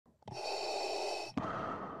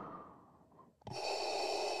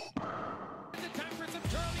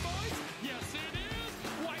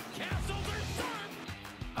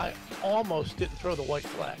almost didn't throw the white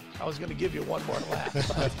flag. I was going to give you one more lap. The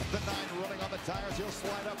 9 running on the tires. He'll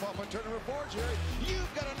slide up off of turn number 4, Jerry.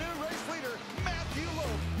 You've got a new race leader, Matthew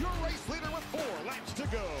Lowe. Your race leader with 4 laps to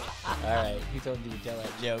go. All right, who told you to tell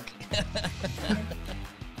that joke?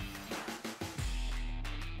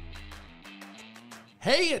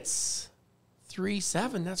 Hey, it's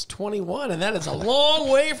 3/7. That's 21, and that is a long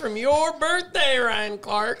way from your birthday, Ryan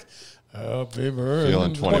Clark. Happy birthday.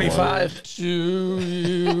 Feeling 25. To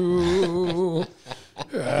you.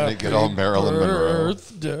 They get all Marilyn Monroe.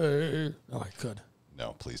 Birthday. Oh, I could.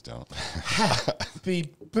 No, please don't. Happy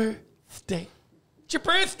birthday. It's your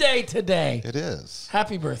birthday today. It is.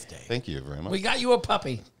 Happy birthday. Thank you very much. We got you a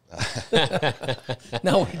puppy.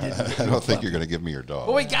 No, we didn't. I don't think you're going to give me your dog.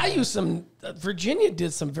 But we got you some. Virginia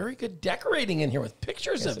did some very good decorating in here with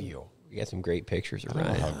pictures of you. You got some great pictures of I don't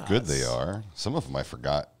know Ryan. how good they are. Some of them I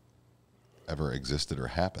forgot ever existed or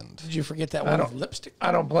happened. Did you forget that one with lipstick?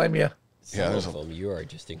 I don't blame you. Yeah, Some there's of them, you are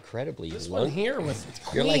just incredibly This young. one here with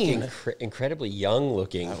You're Queen. like incredibly young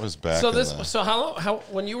looking. That was back. So in this. the, So how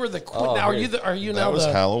when you were the Queen? Oh, now are here's- you the? Are you that now was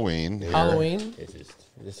the Halloween. Here. Halloween?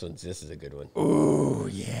 This is a good one. Oh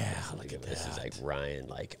yeah, look at This that. is like Ryan.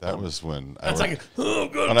 Like That was when That's I like, oh,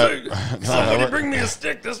 when good. I- no, Somebody I- bring me a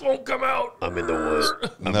stick. This won't come out. I'm in the woods.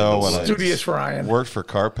 no when I Studious Ryan. worked for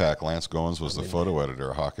CarPack. Lance Goins was the photo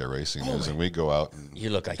editor of Hawkeye Racing News, and we go out and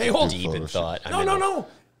You look like Hey, you're hold- deep in Photoshop. thought. No.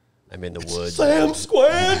 I'm in the woods. Sam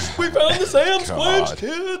Squanch. We found the Sam God. Squanch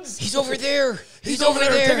kids. He's over there. He's over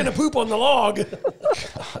there taking a poop on the log.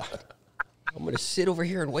 I'm gonna sit over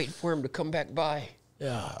here and wait for him to come back by.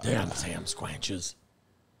 Yeah, damn Sam Squanches.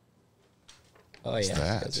 Oh yeah.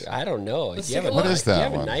 that? I don't know. Let's Do you have take a a look. What is Do you that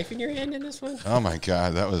have one? a knife in your hand in this one? oh my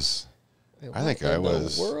god, that was. Wait, I think what I in the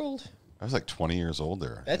was- world. I was like 20 years old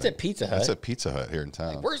there. That's at Pizza Hut. That's at Pizza Hut here in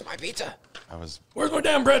town. Where's my pizza? I was. Where's my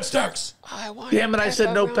damn breadsticks? I want Damn it, I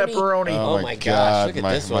said no pepperoni. Oh my gosh, look at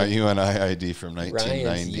my, this my one. UNI ID from Ryan's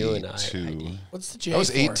 1992. UNI. What's the J I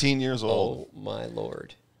was for? 18 years old. Oh my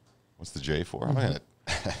lord. What's the J for? I'm gonna.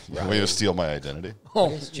 You want me to steal my identity?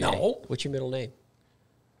 Oh, Jay, no. What's your middle name?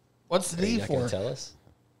 What's the Are you D not gonna for? tell us?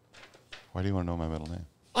 Why do you want to know my middle name?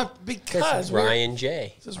 Because This is Ryan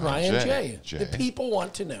J. This is Ryan J. J. J. The people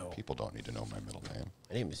want to know. People don't need to know my middle name.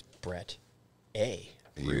 My name is Brett A.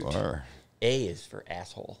 You are. A is for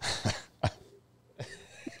asshole.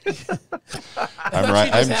 I'm right.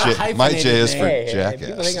 you just had a I'm J. My J hyphenated is for Hey, jackass.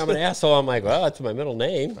 people think I'm an asshole. I'm like, well, that's my middle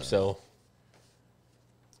name, so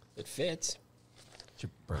it fits.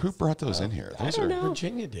 Who brought those in here? Those don't are. know.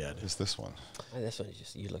 Virginia did. Is this one? This one is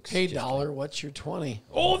just you look. Hey, just dollar, what's your 20?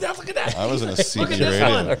 Oh, look at that. I was in a Look CB at this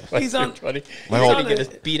radio. one. He's on. funny. My You're old- gonna get us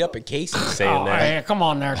beat up at Casey saying Oh, that. hey, come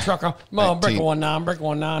on there, trucker. Come on, brick 19. 19, brick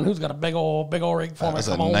 19. Who's got a big old rig for That me? was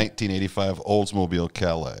a Come on. 1985 Oldsmobile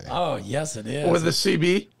Calais. Oh, yes, it is. With the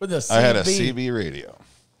CB. With the CB. I had a CB radio.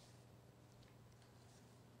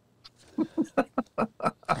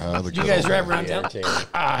 Did you guys drive around town? Entertaining.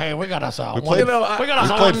 Hey, we got us a We one. played- You know, we got us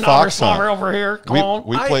we a played $1 Fox slumber Hunt. over here. Come on.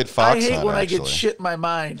 We played Fox I hate Hunt, when I actually. get shit in my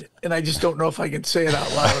mind and I just don't know if I can say it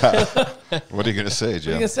out loud. What are you going to say,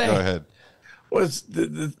 Jim? gonna say? Go ahead. Was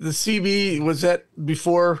the CB, was that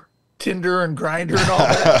before Tinder and Grindr and all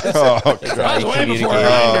that? Oh, That was way before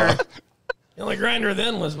Grindr. The only Grindr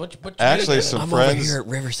then was what you Actually, did. some I'm over friends. here at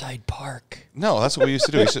Riverside Park. No, that's what we used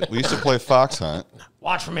to do. We used to play Fox Hunt.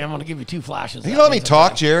 Watch for me. I'm going to give you 2 flashes. You let me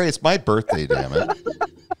talk, Jerry. It's my birthday, damn it.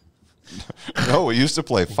 No, we used to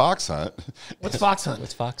play Fox Hunt. What's Fox Hunt?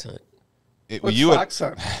 What's Fox Hunt? What's you would- Fox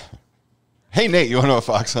Hunt? Hey, Nate, you want to know what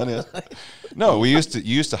Fox Hunt is? No, you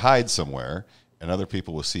used to hide somewhere, and other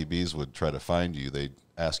people with CBs would try to find you. They'd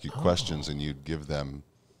ask you questions, and you'd give them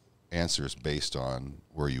answers based on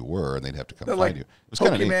where you were, and they'd have to come They're find like you. It was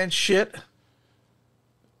kind of neat. Pokemon shit.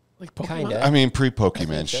 Like Pokemon? Kinda. I mean,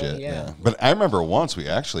 pre-Pokemon so, shit. yeah. Yeah. But I remember once we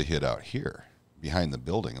actually hid out here behind the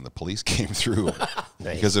building, and the police came through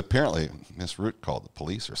because apparently Miss Root called the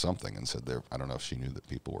police or something and said there. I don't know if she knew that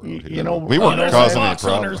people were out here. You know, we weren't there's causing a any Fox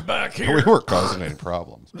hunters problems. back here. We weren't causing any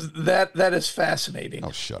problems. That is fascinating.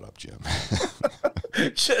 Oh, shut up, Jim.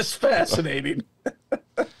 Just fascinating.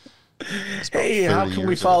 Hey, 30 how can we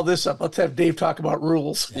years follow ago. this up? Let's have Dave talk about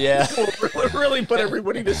rules. Yeah. really put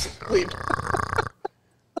everybody to sleep.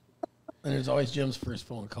 And there's always Jim's first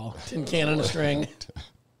phone call. Tin can and a string.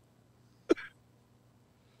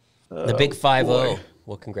 The big 5-0.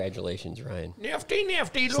 Well, congratulations, Ryan. Nifty.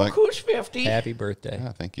 Look like- who's 50. Happy birthday.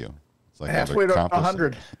 Yeah, thank you. It's like Halfway to accomplishing-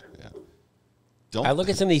 100. Yeah. Don't. I look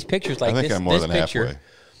at some of these pictures like I think this. I'm more this than picture. halfway.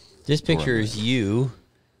 This picture is you,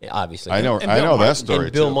 obviously. I know. And I Bill know that Martin. story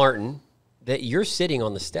And Bill too. Martin. that you're sitting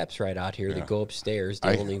on the steps right out here that go upstairs.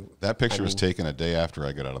 That picture was taken a day after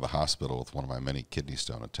I got out of the hospital with one of my many kidney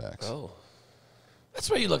stone attacks. Oh. That's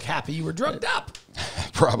why you look happy. You were drugged up.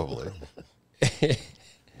 Probably.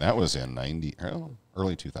 That was in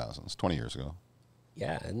early 2000s, 20 years ago.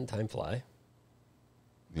 Yeah, and time fly.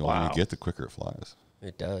 The older you get, the quicker it flies.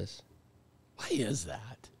 It does. Why is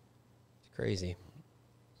that? It's crazy.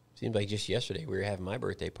 Seems like just yesterday we were having my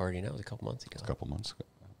birthday party, and that was a couple months ago. A couple months ago.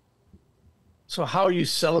 So how are you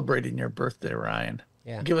celebrating your birthday, Ryan?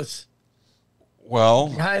 Yeah. Give us Well,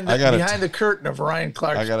 behind I got the curtain of Ryan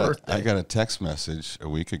Clark's birthday. I got a text message a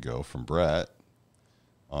week ago from Brett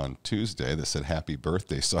on Tuesday that said, "Happy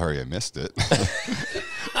birthday! Sorry I missed it."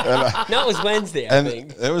 No, it was Wednesday, I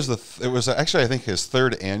think. It was actually, I think, his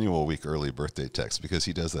third annual week early birthday text, because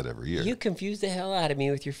he does that every year. You confused the hell out of me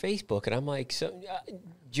with your Facebook, and I'm like,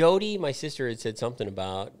 Jody, my sister, had said something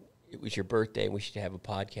about it was your birthday and we should have a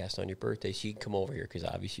podcast on your birthday so you can come over here because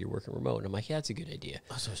obviously you're working remote. And I'm like, yeah, that's a good idea.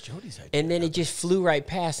 Oh, so it's Jody's idea. And then it just flew right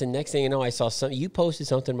past. And next thing you know, I saw you posted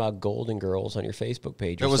something about Golden Girls on your Facebook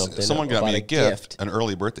page. Someone got me a gift, an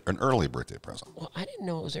early birthday present. Well, I didn't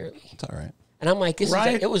know it was early. It's all right. And I'm like,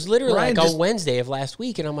 it was literally on Wednesday of last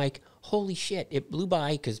week. And I'm like, holy shit, it blew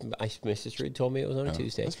by because my sister had told me it was on a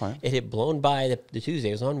Tuesday. That's fine. It had blown by the Tuesday.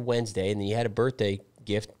 It was on Wednesday. And then you had a birthday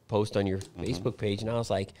gift post on your Facebook page. And I was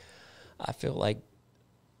like, I feel like,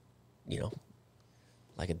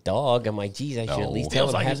 like a dog. I'm like, geez, I should at least tell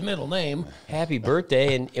him like his middle name. Happy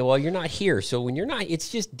birthday. And well, you're not here. So when you're not, it's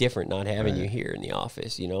just different not having you here in the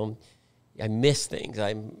office, I miss things.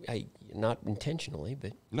 I not intentionally,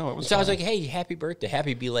 but no, it was. So I was like, "Hey, happy birthday,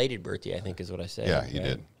 happy belated birthday!" I think is what I said. Yeah, you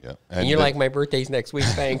did. Yeah, and you're like, "My birthday's next week."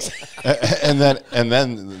 Thanks. and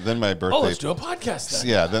then my birthday. Oh, let's do a podcast then.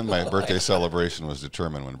 Yeah, then my birthday celebration was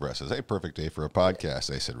determined when Brett says, "Hey, perfect day for a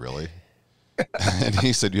podcast." I said, "Really?" And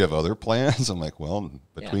he said, "You have other plans?" I'm like, "Well,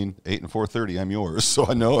 between 8 and 4:30, I'm yours." So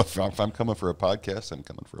I know if I'm coming for a podcast, I'm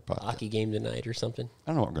coming for a podcast. Hockey game tonight or something. I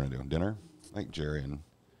don't know what we're gonna do. Dinner. I think Jerry and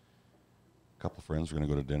a couple friends are gonna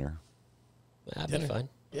go to dinner. That'd be fun.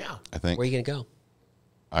 Yeah. I think. Where are you going to go?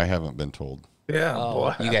 I haven't been told. Yeah,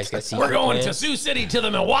 boy. You guys got secret We're going plans? to Sioux City to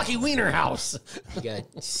the Milwaukee Wiener House. You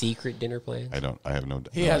got secret dinner plans? I have no.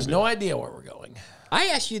 He has no idea where we're going. I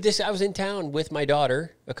asked you this. I was in town with my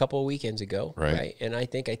daughter a couple of weekends ago. Right. And I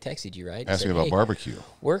think I texted you, right? Ask me about barbecue.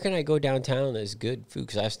 Where can I go downtown that's good food?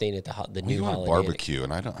 Because I was staying at the new Holiday Inn. Barbecue,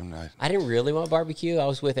 and I'm not. I didn't really want barbecue. I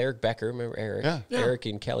was with Eric Becker. Remember Eric? Yeah. Eric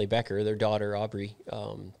and Kelly Becker. Their daughter, Aubrey,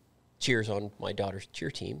 cheers on my daughter's cheer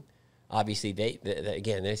team. Obviously, they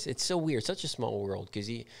again, it's so weird. Such a small world because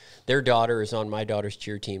their daughter is on my daughter's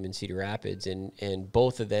cheer team in Cedar Rapids, and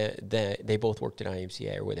both of they both worked at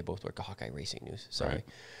IMCA, or where they both worked at Hawkeye Racing News. Sorry. Right.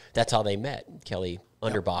 That's how they met. Kelly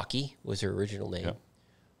Underbaki was her original name,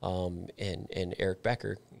 and Eric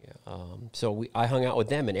Becker. So I hung out with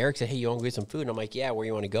them, and Eric said, "Hey, you want to get some food?" And I'm like, "Yeah, where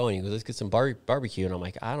you want to go?" And he goes, "Let's get some barbecue." And I'm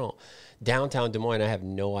like, downtown Des Moines, I have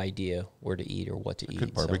no idea where to eat or what to eat.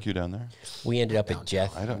 Good barbecue down there. We ended up at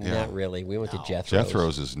Not really. We went to Jethro's.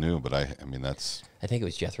 Jethro's is new, but I mean that's. I think it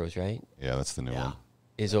was Jethro's, right? Yeah, that's the new one.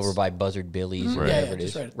 Is over by Buzzard Billy's or whatever it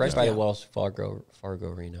is, right by the Wells Fargo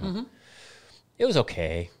Arena. It was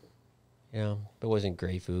okay. It wasn't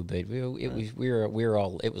great food, but it was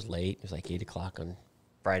late. It was like 8:00 on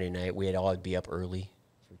Friday night. We had all be up early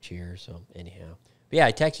for cheers. So anyhow, but yeah,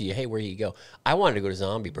 I texted you, "Hey, where you go?" I wanted to go to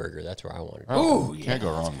Zombie Burger. That's where I wanted to go. Oh, you can't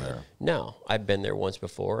go wrong there. No, I've been there once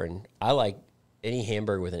before, and I like any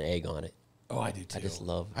hamburger with an egg on it. Oh, I do too. I just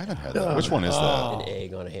love I haven't had that. Which one is that? an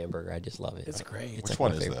egg on a hamburger. I just love it. It's great. It's Which like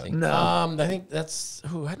one my is favorite that? thing. No. I think that's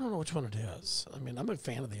I don't know which one it is. I mean, I'm a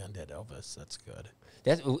fan of the Undead Elvis. That's good.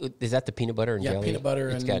 Is that the peanut butter and jelly? Peanut butter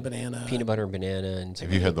It's and got banana. Peanut butter and banana and.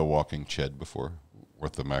 Have you had the walking ched before,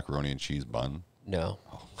 with the macaroni and cheese bun? No.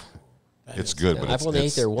 It's good, but I've only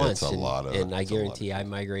ate there once, It's a lot of, and I guarantee I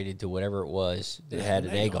migrated to whatever it was that had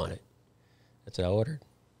an egg on it. That's what I ordered.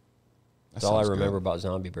 That's all I remember about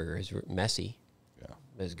Zombie Burger. Is messy. Yeah,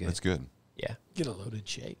 it's good. It's good. Yeah. Get a loaded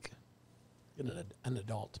shake. Get an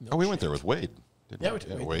adult milk. Oh, we went there with Wade. Yeah, we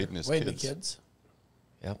did. Wade and his Wade kids. and the kids.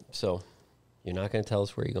 Yep. So, you're not going to tell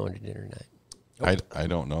us where you're going to dinner tonight. I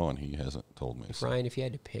don't know, and he hasn't told me. Ryan, if you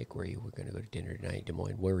had to pick where you were going to go to dinner tonight in Des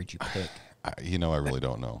Moines, where would you pick? I really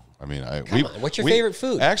don't know. I mean, Come on, what's your favorite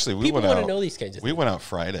food? Actually, People want to know these kinds of things. We went out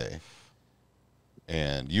Friday,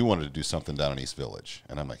 and you wanted to do something down in East Village,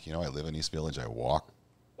 and I'm like, I live in East Village. I walk.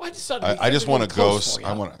 Well, I just want to go.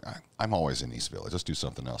 I'm always in East Village. Let's do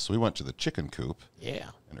something else. So we went to the Chicken Coop. Yeah.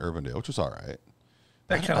 In Urbandale, which was all right.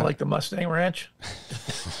 That kind of like the Mustang Ranch.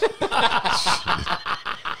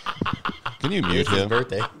 Can you mute him?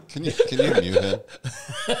 Birthday. Can you mute him?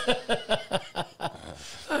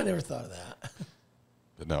 I never thought of that.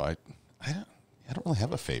 But no, I don't really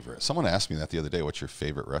have a favorite. Someone asked me that the other day. What's your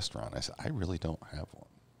favorite restaurant? I said I really don't have one.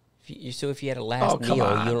 So if you had a last meal, you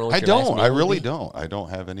don't know what I your last don't. meal I would really be? don't. I don't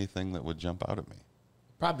have anything that would jump out at me.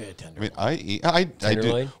 Probably a tenderloin. I mean, I do.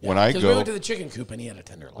 Tenderloin? When I Because go we went to the chicken coop and he had a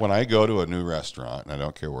tenderloin. when I go to a new restaurant, and I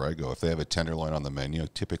don't care where I go, if they have a tenderloin on the menu,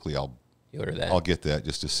 typically You order that. I'll get that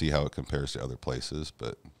just to see how it compares to other places.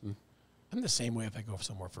 But I'm the same way if I go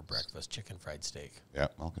somewhere for breakfast, chicken fried steak. yeah,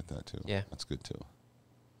 I'll get that too. Yeah. That's good too.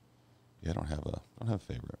 Yeah, I don't have a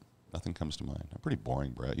favorite. Nothing comes to mind. I'm pretty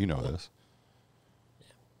boring, Brett. You know this.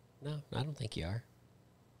 No, I don't think you are.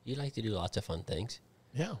 You like to do lots of fun things.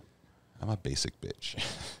 Yeah. I'm a basic bitch.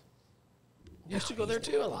 You used to go there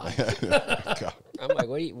too a lot. God. I'm like,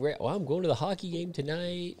 well, I'm going to the hockey game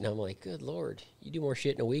tonight. And I'm like, good Lord, you do more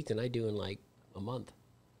shit in a week than I do in like a month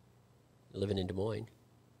living in Des Moines.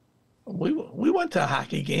 We went to a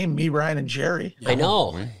hockey game, me, Ryan, and Jerry. I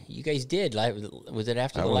know. You guys did. Like, was it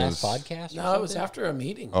after That the last was- podcast? No, it was after a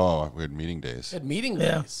meeting. Oh, we had meeting days. We had meeting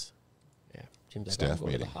Yeah. days. Yeah. Jim's like, Staff I'm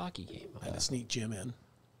going to the meeting. hockey game. I had to sneak Jim in,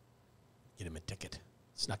 get him a ticket,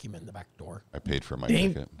 snuck him in the back door. I paid for my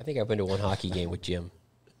Dang. ticket. I think I've been to one hockey game with Jim.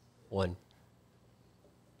 One.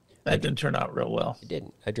 That didn't turn out real well. I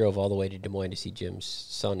didn't. I drove all the way to Des Moines to see Jim's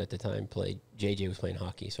son at the time play. JJ was playing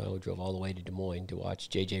hockey, so I drove all the way to Des Moines to watch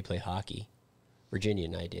JJ play hockey. Virginia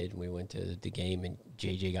and I did. And we went to the game, and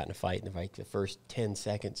JJ got in a fight in the first 10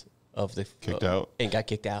 seconds of the Kicked out? and got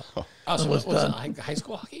kicked out. Oh, so was was it done. high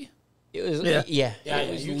school hockey? It was Yeah.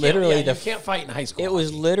 It was you literally you can't fight in high school. It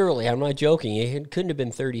was hockey. literally. I'm not joking. It couldn't have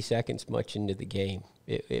been 30 seconds much into the game.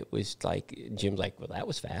 It was like Jim's like, well, that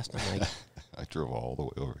was fast. I'm like, I drove all the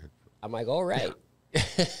way over here. all right.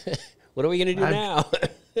 What are we gonna do now?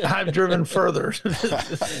 I've driven further.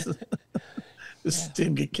 This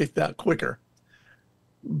didn't get kicked out quicker.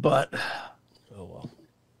 But Oh well.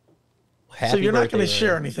 so Happy you're not birthday, going to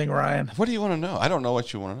share Ryan. anything, Ryan. What do you want to know? I don't know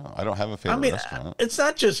what you want to know. I don't have a favorite I mean, restaurant. it's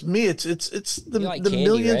not just me. It's the You like the candy,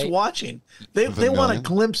 millions right? watching. They want a millions?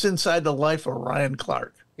 glimpse inside the life of Ryan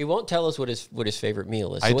Clark. He won't tell us what his favorite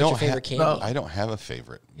meal is. So I what's don't your favorite have, candy? I don't have a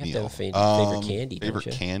favorite You have to meal. have a favorite candy, don't Favorite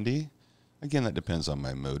you? candy? Again, that depends on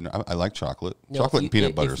my mood. I like chocolate. No, Chocolate if and peanut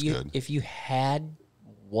if butter is you- good. If you had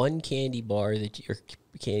one candy bar or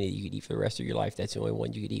candy that you could eat for the rest of your life, that's the only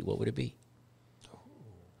one you could eat, what would it be?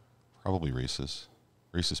 Probably Reese's.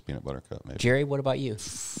 Reese's peanut butter cup, maybe. Jerry, what about you?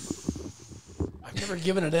 I've never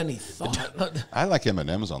given it any thought. I like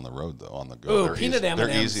M&Ms on the road, though, on the go. Ooh, They're peanut easy, M&Ms.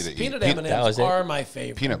 They're easy to Peanut eat. That was M&Ms it? are my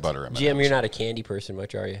favorite. Peanut butter M&Ms. Jim, you're not a candy person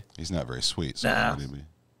much, are you? He's not very sweet. So Nah. what would he be?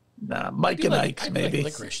 Nah, Mike I and like, Ike's I maybe.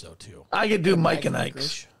 like licorice though too. I could do Mike and like Ike's.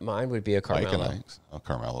 licorice. Mine would be a Mike Carmelo. and Ike's. Oh,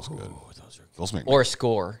 Carmelo's good. Ooh, those are good. Those make Or a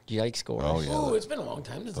Score. Do you like Score? Oh, yeah. Ooh, it's been a long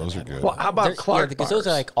time since Those I've are had good. one. Well, how about Clark because those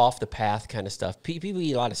are bars? like off the path kind of stuff. People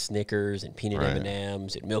eat a lot of Snickers and peanut Right.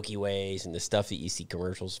 M&Ms and Milky Ways and the stuff that you see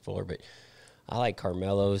commercials for. But I like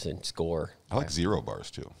Carmelos and Score. I like Zero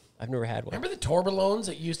bars, too. I've never had one. Remember the Toblerones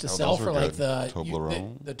that you used to sell those for were like good. the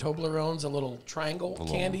Toblerone? the Toblerones, a little triangle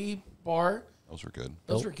candy bar. Those were good.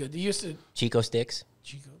 Those were good. They used to Chico Sticks.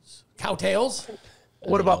 Chicos, Cowtails.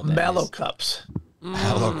 What about Mallow Cups?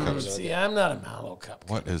 Mallow cups. See, I'm not a mallow cup.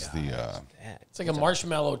 What kinda is guy. the... It's like a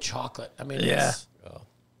marshmallow chocolate. I mean, Yeah. it's,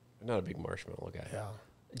 I'm not a big marshmallow guy. yeah.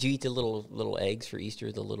 Do you eat the little eggs for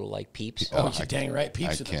Easter? The little like Peeps? Oh, I you're dang right. I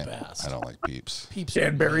Peeps are the can't. best. I don't like Peeps. Peeps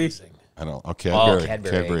Cadbury. are amazing. I don't... Oh, Cadbury.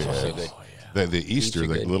 Cadbury eggs are so eggs. good. The Easter, are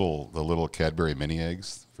the good. little Cadbury mini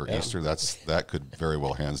eggs for Easter, that could very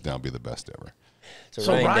well hands down be the best ever.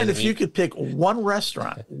 So Ryan, doesn't if you eat- could pick one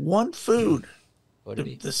restaurant, one food What would it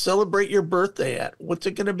be? to celebrate your birthday at, what's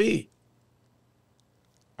it going to be?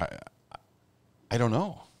 I don't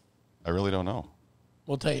know. I really don't know.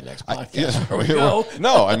 We'll tell you next I- podcast where we go.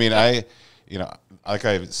 No, I mean, like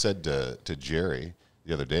I said to Jerry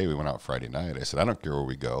the other day, we went out Friday night. I said, I don't care where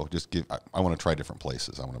we go. Just I want to try different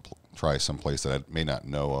places. I want to try some place that I may not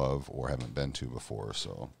know of or haven't been to before.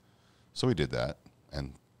 So we did that.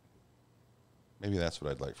 And maybe that's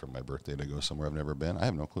what I'd like for my birthday, to go somewhere I've never been. I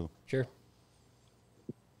have no clue. Sure.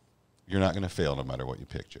 You're not going to fail no matter what you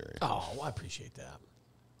pick, Jerry. Oh, I appreciate that.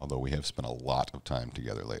 Although we have spent a lot of time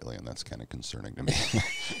together lately, and that's kind of concerning to me.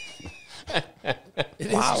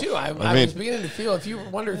 It is too. I mean- was beginning to feel if you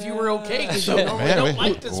wonder if you were okay because So- you normally Man, don't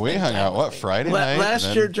like to we spend hung time out, with what, me. Friday night? Last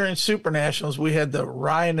and year then- during Super Nationals, we had the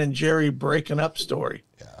Ryan and Jerry breaking up story.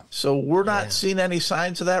 Yeah. So we're not seeing any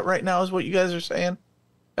signs of that right now, is what you guys are saying?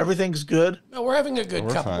 Everything's good, No, we're having a good We're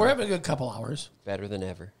couple. fine. We're having a good couple hours. Better than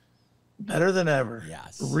ever. better than ever.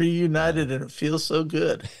 Yes. Reunited, and it feels so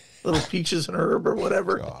good. Little peaches and herb or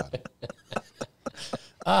whatever. God.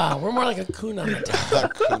 We're more like a Kuna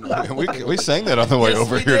Matata. we sang that on the way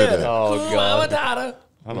over here today. Oh, God. Matata.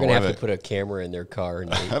 We're going to have to put a camera in their car.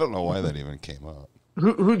 And I don't know why that even came up.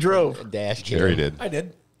 Who drove? a dash cam. Jerry did. I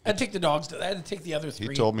did. I had to take the dogs. I had to take the other He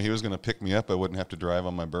three. told me he was going to pick me up. I wouldn't have to drive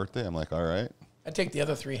on my birthday. I'm like, all right. I'd take the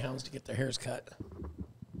other 3 hounds to get their hairs cut.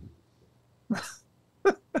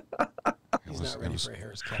 He's not ready for a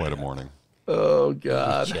hair's cut. Quite a morning. Oh,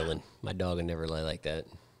 God. Chilling. My dog would never lie like that.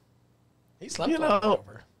 He slept You all know.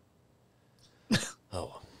 over.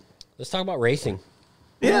 Oh. Let's talk about racing.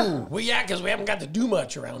 Yeah. Well, yeah, because we haven't got to do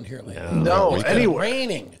much around here lately. No, It's been anywhere.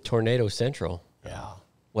 raining. Tornado Central. Yeah.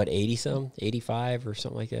 What, 80-some? 85 or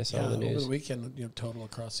something like that? Saw Yeah, the over news. the weekend, total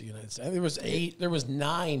across the United States. There was 8. There was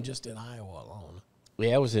 9 just in Iowa alone.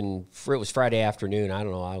 Yeah, it was Friday afternoon. I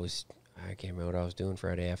don't know. I can't remember what I was doing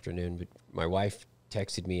Friday afternoon, but my wife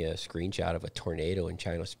texted me a screenshot of a tornado in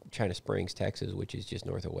China Springs, Texas, which is just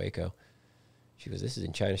north of Waco. She goes, "This is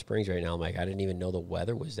in China Springs right now." I'm like, I didn't even know the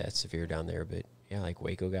weather was that severe down there, but yeah, like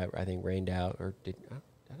Waco got, I think, rained out, or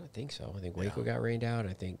I don't think so. I think Waco got rained out.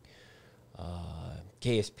 I think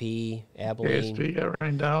KSP, Abilene, KSP got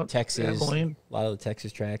rained out. Texas, Abilene. a lot of the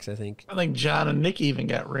Texas tracks, I think. I think John and Nikki even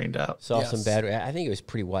got rained out. Saw Yes. some bad. I think it was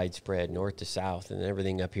pretty widespread, north to south, and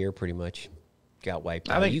everything up here pretty much got wiped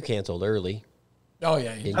I out. think- You canceled early. Oh,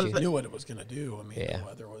 yeah. You Didn't you? knew what it was going to do. I mean, Yeah. the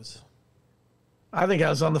weather was... I think I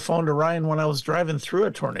was on the phone to Ryan when I was driving through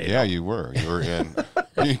a tornado. Yeah, you were. You were in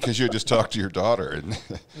because you had just talked to your daughter. And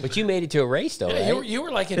But you made it to a race, though, Yeah, right? you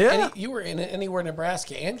were like in Yeah. you were in anywhere in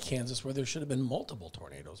Nebraska and Kansas where there should have been multiple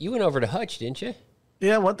tornadoes. You went over to Hutch, didn't you?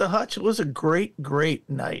 Yeah, what the hutch? It was a great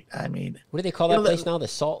night. I mean, What do they call You that know, that- place now? The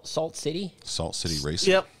Salt City? Salt City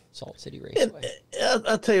Racing. yep. Salt City And Raceway.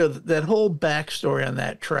 I'll tell you, that whole backstory on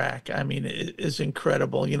that track, I mean, is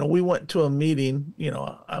incredible. We went to a meeting,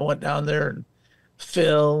 I went down there, and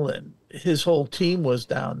Phil and his whole team was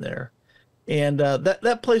down there. And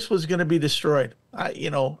that place was going to be destroyed.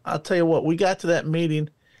 I'll tell you what, we got to that meeting,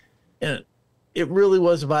 and it really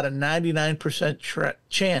was about a 99%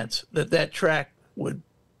 chance that track would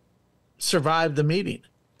survive the meeting.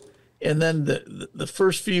 And then the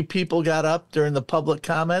first few people got up during the public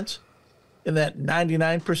comments, and that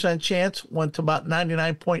 99% chance went to about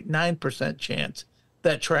 99.9% chance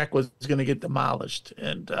that track was going to get demolished.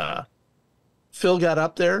 And Phil got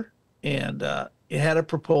up there, and he had a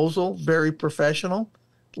proposal, very professional,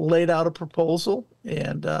 laid out a proposal,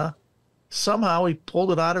 and somehow he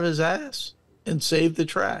pulled it out of his ass and saved the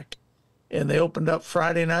track. And they opened up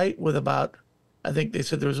Friday night with about, I think they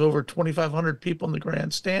said there was over 2,500 people in the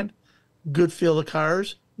grandstand. Good field of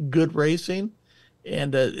cars, good racing,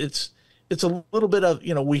 and it's a little bit of,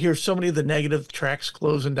 we hear so many of the negative tracks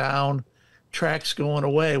closing down, tracks going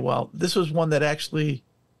away. Well, this was one that actually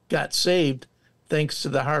got saved thanks to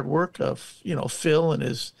the hard work of Phil and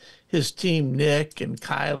his team, Nick and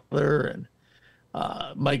Kyler, and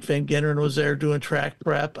Mike Van Genderen was there doing track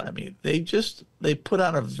prep. I mean, they put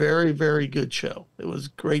on a very, very good show. It was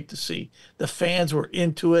great to see. The fans were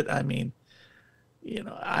into it. I mean,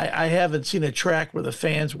 I haven't seen a track where the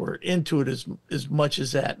fans were into it as much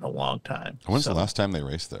as that in a long time. When's the last time they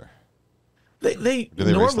raced there? They Do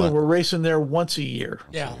they race normally that? were racing there once a year.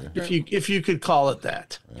 Yeah. If you could call it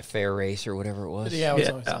that. A fair race or whatever it was. Yeah, it was Yeah.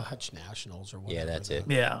 always the Hutch Nationals or whatever. Yeah, that's it.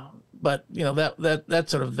 Yeah. But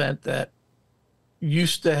that's an event that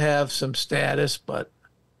used to have some status, but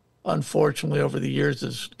unfortunately over the years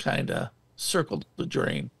has kind of circled the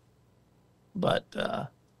drain. But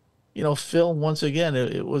Phil, once again,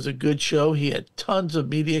 it was a good show. He had tons of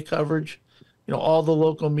media coverage. All the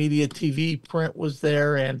local media, TV, print was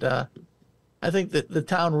there, and I think that the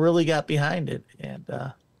town really got behind it. And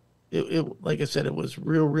it like I said, it was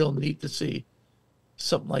real neat to see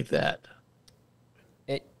something like that.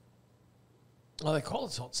 Well, they call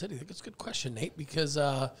it Salt City. I think it's a good question, Nate, because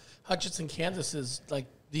Hutchinson, Kansas is like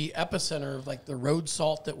the epicenter of like the road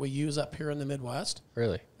salt that we use up here in the Midwest.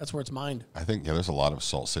 Really? That's where it's mined. I think there's a lot of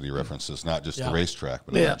Salt City references, not just Yeah. the racetrack,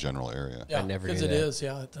 but in Yeah. that general area. Yeah, never because knew it that. is.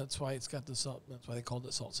 Yeah, that's why it's got the salt. That's why they called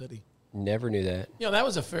it Salt City. Never knew that. That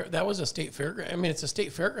was a state fairground. I mean, it's a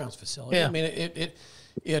state fairgrounds facility. Yeah. I mean, it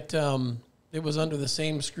was under the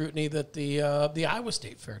same scrutiny that the Iowa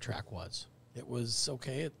State Fair track was. It was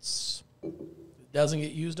okay. It doesn't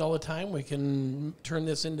get used all the time. We can turn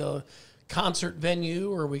this into a concert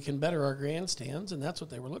venue, or we can better our grandstands, and that's what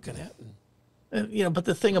they were looking at. And, but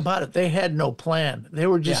the thing about it, they had no plan. They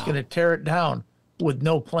were just Yeah. going to tear it down with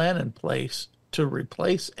no plan in place to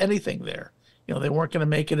replace anything there. They weren't going to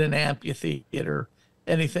make it an amphitheater,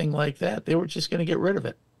 anything like that. They were just going to get rid of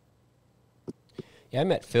it. Yeah, I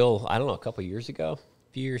met Phil, I don't know, a couple years ago,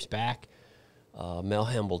 a few years back. Mel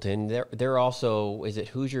Hambleton. They're also, is it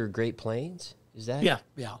Hoosier Great Plains? Is that? Yeah.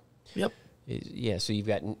 Yep. Yeah, so you've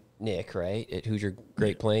got Nick, right, at Hoosier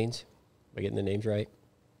Great Plains. Am I getting the names right?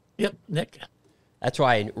 Yep, Nick. That's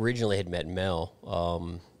why I originally had met Mel.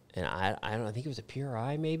 And I don't know, I think it was a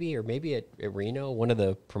PRI maybe, or maybe at Reno, one of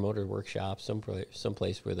the promoter workshops,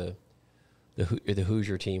 someplace where the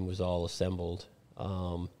Hoosier team was all assembled.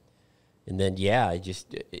 And then, yeah,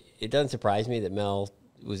 it doesn't surprise me that Mel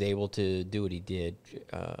was able to do what he did,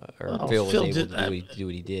 Phil was able to do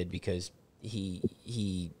what he did, because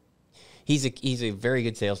he's a very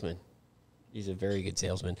good salesman. He's a very good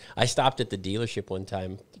salesman. I stopped at the dealership one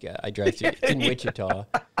time. I drive through. It's in Wichita.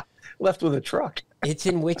 Left with a truck. It's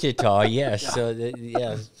in Wichita, yes. So,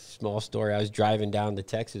 small story. I was driving down to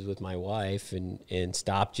Texas with my wife and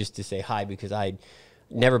stopped just to say hi, because I'd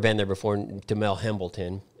never been there before, to Mel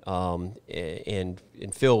Hambleton. And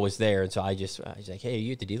Phil was there, and so I was like, "Hey, are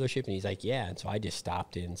you at the dealership?" And he's like, "Yeah." And so I just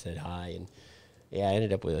stopped in and said hi, and yeah, I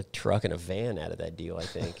ended up with a truck and a van out of that deal, I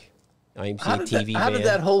think. IMCA TV van. How did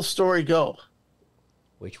that whole story go?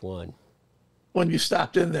 Which one? When you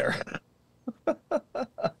stopped in there.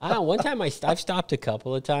 One time I've stopped a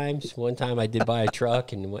couple of times. One time I did buy a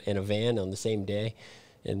truck and a van on the same day.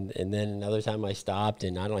 And then another time I stopped,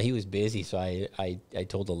 and I don't know, he was busy, so I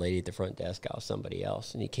told the lady at the front desk I was somebody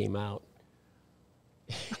else, and he came out.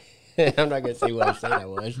 I'm not going to say what I said I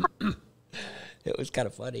was. It was kind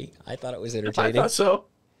of funny. I thought it was entertaining. I thought so.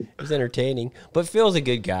 It was entertaining. But Phil's a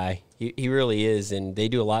good guy. He really is, and they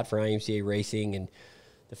do a lot for IMCA racing, and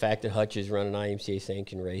the fact that Hutch is running IMCA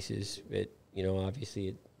sanctioned races,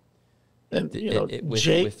 obviously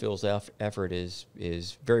with Phil's effort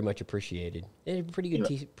is very much appreciated. They had a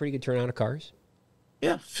pretty good turnout of cars.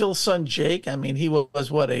 Yeah, Phil's son Jake. I mean, he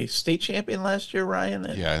was a state champion last year, Ryan.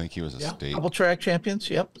 Yeah, I think he was a state double track champions.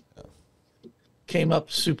 Yep. Yeah. Came up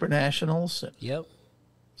super nationals. Yep.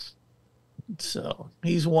 So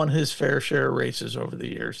he's won his fair share of races over the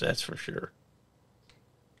years. That's for sure.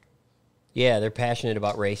 Yeah, they're passionate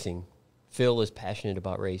about racing. Phil is passionate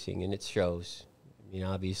about racing, and it shows. I mean,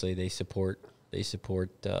 obviously they support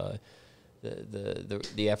the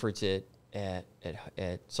efforts at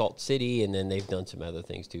Salt City, and then they've done some other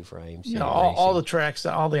things too for IMCA. All the tracks,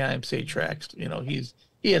 all the IMCA tracks.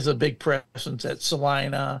 He has a big presence at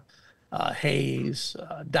Salina, Hayes,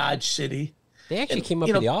 Dodge City. They actually came up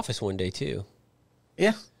to the office one day too.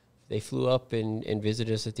 Yeah, they flew up and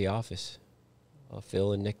visited us at the office.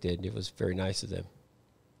 Phil and Nick did. It was very nice of them.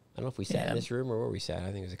 I don't know if we sat in this room or where we sat.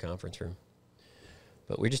 I think it was a conference room.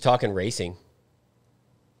 But we're just talking racing.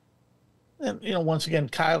 And, once again,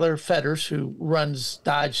 Kyler Fetters, who runs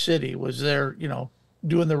Dodge City, was there,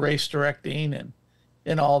 doing the race directing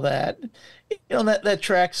and all that. That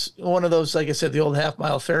track's one of those, like I said, the old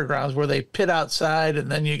half-mile fairgrounds where they pit outside,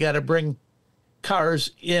 and then you got to bring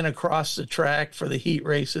cars in across the track for the heat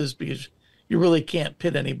races, because you really can't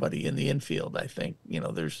pit anybody in the infield, I think.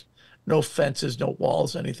 There's no fences, no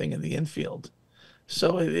walls, anything in the infield.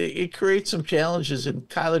 So it creates some challenges, and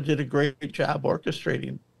Kyler did a great job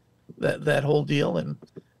orchestrating that whole deal, and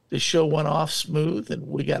the show went off smooth, and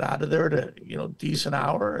we got out of there at a decent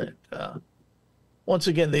hour. And once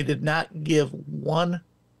again, they did not give one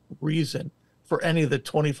reason for any of the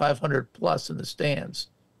 2,500 plus in the stands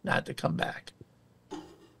not to come back.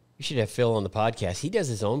 You should have Phil on the podcast. He does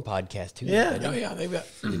his own podcast too. Yeah. They've got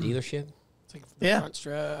the dealership. It's like the front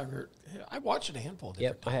strap. I watched a handful of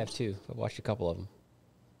different times. I have too. I watched a couple of them.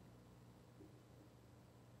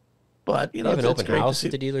 But they have an open house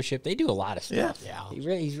at the dealership. They do a lot of stuff. Yeah.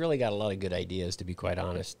 He's really got a lot of good ideas, to be quite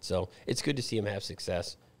honest. So it's good to see him have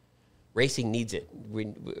success. Racing needs it.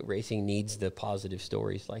 Racing needs the positive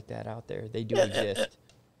stories like that out there. They do exist.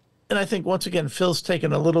 And I think once again, Phil's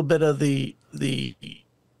taken a little bit of the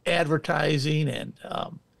advertising and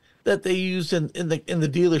that they use in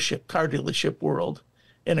the car dealership world,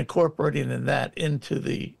 and incorporating that into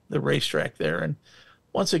the racetrack there. And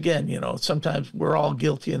once again, sometimes we're all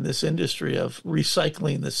guilty in this industry of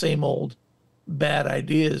recycling the same old bad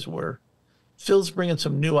ideas, where Phil's bringing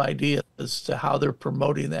some new ideas to how they're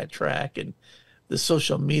promoting that track and the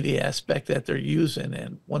social media aspect that they're using.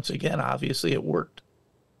 And once again, obviously it worked.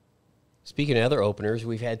 Speaking of other openers,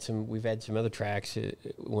 we've had some other tracks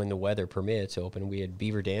when the weather permits open. We had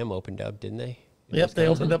Beaver Dam opened up, didn't they? Yep, they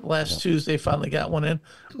opened up last Tuesday. Finally got one in.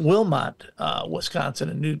 Wilmot, Wisconsin,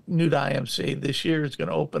 a new to IMCA this year, is going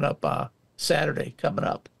to open up Saturday coming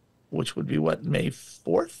up, which would be May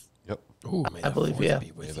 4th. Yep. Ooh, I believe. May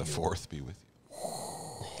the 4th be with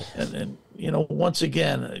you. And once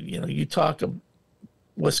again, you talk of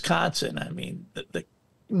Wisconsin. I mean, the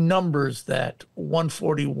numbers that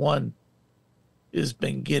 141 has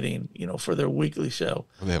been getting, for their weekly show.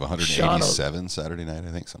 Well, they have 187 Saturday night,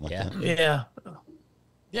 I think, something like that. Yeah.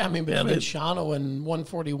 Yeah, I mean, between Shawano and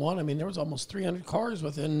 141, I mean, there was almost 300 cars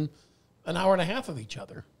within an hour and a half of each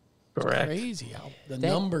other. Correct. It's crazy how the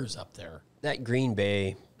numbers up there. That Green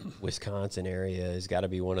Bay, Wisconsin area has got to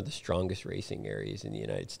be one of the strongest racing areas in the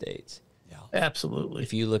United States. Yeah, absolutely.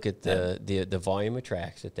 If you look at the volume of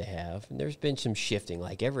tracks that they have, and there's been some shifting,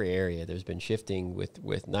 like every area, there's been shifting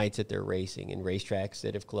with nights that they're racing and racetracks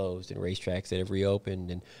that have closed and racetracks that have reopened,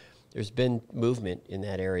 and there's been movement in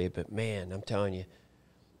that area. But man, I'm telling you,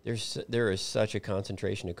 there is such a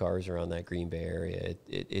concentration of cars around that Green Bay area.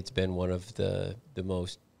 It's been one of the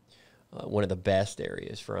most one of the best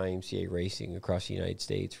areas for IMCA racing across the United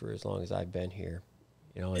States for as long as I've been here.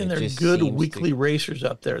 And they're good weekly racers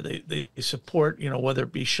up there. They support, whether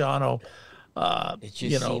it be Shawano, it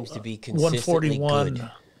just seems to be consistently 141,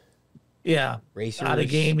 good. Yeah, racers,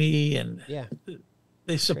 Outagamie, and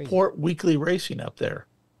they support weekly racing up there,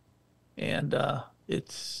 and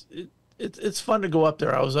it's fun to go up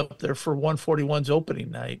there. I was up there for 141's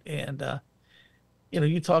opening night, and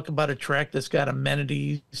you talk about a track that's got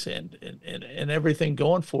amenities and everything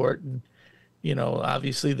going for it, and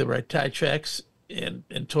obviously the Red Tie Tracks and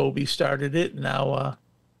Toby started it, and now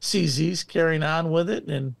CZ's carrying on with it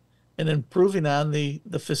and improving on the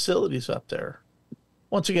facilities up there.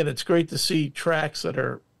 Once again, it's great to see tracks that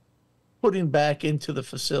are putting back into the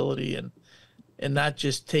facility and not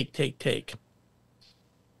just take.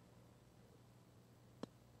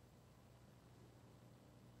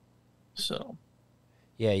 So,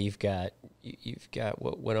 yeah, you've got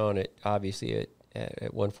what went on at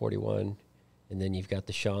 141, and then you've got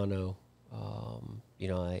the Shawano.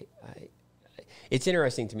 It's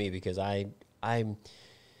interesting to me because I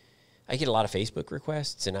get a lot of Facebook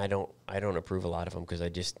requests, and I don't approve a lot of them because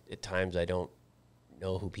at times I don't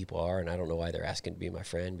know who people are, and I don't know why they're asking to be my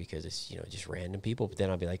friend because it's just random people. But then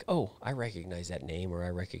I'll be like, oh, I recognize that name or I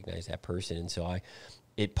recognize that person, and so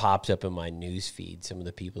it pops up in my news feed. Some of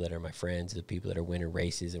the people that are my friends, the people that are winning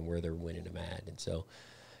races and where they're winning them at, and so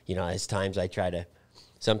as times I try to.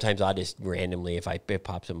 Sometimes I'll just randomly, if it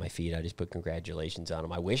pops in my feed, I just put congratulations on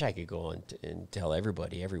them. I wish I could go on and tell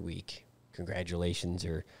everybody every week, congratulations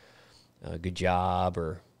or good job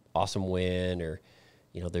or awesome win or,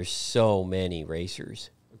 there's so many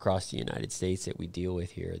racers across the United States that we deal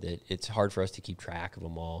with here that it's hard for us to keep track of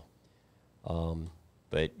them all.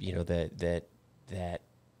 But that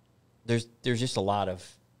there's just a lot of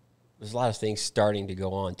things starting to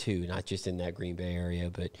go on too, not just in that Green Bay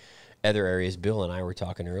area, but other areas. Bill and I were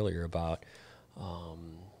talking earlier about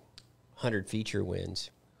 100 feature wins,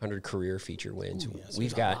 100 career feature wins. Ooh, yes,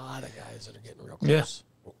 we've got a lot of guys that are getting real close.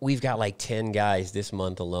 Yeah. We've got like 10 guys this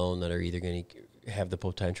month alone that are either going to have the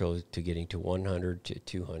potential to getting to 100 to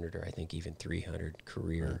 200 or I think even 300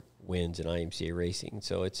 career wins in IMCA racing.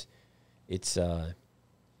 So it's going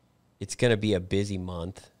to be a busy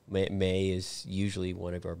month. May is usually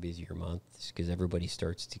one of our busier months because everybody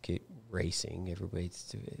starts to get racing.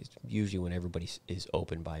 It's usually when everybody is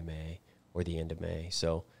open by May or the end of May.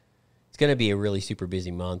 So it's going to be a really super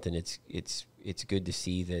busy month, and it's good to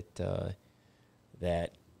see that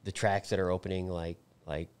that the tracks that are opening like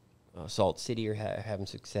Salt City are having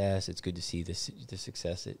success. It's good to see the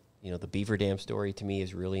success that the Beaver Dam story to me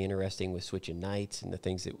is really interesting with switching nights and the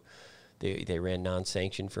things that. They ran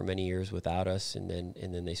non-sanctioned for many years without us, and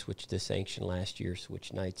then they switched to sanction last year,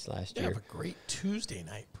 switched nights last year. They have a great Tuesday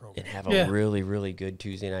night program. And have a really, really good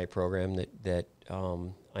Tuesday night program that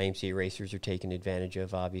IMCA racers are taking advantage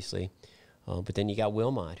of, obviously. But then you got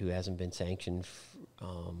Wilmot, who hasn't been sanctioned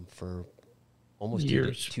for almost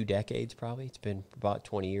years. 2 decades, probably. It's been about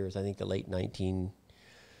 20 years. I think the late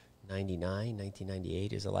 1999,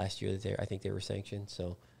 1998 is the last year that I think they were sanctioned.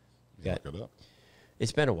 So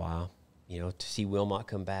it's been a while. To see Wilmot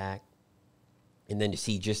come back, and then to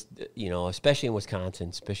see just, especially in Wisconsin,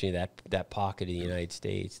 especially that pocket of the United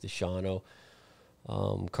States, the Shawano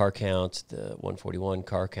car counts, the 141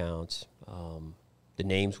 car counts, the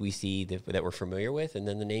names we see that we're familiar with, and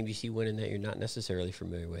then the names you see winning that you're not necessarily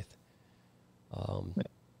familiar with. Well,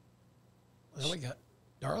 we got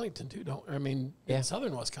Darlington too, in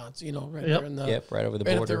southern Wisconsin, right there in the right over the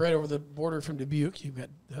border. Right over the border from Dubuque. You've got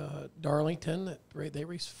Darlington. They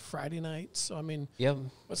race Friday nights. So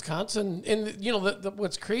Wisconsin, and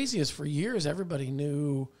what's crazy is for years everybody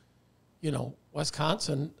knew,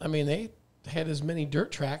 Wisconsin. They had as many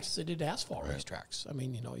dirt tracks as they did asphalt racetracks.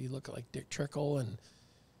 You look at like Dick Trickle and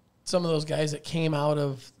some of those guys that came out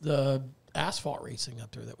of the asphalt racing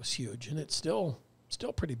up there. That was huge, and it's still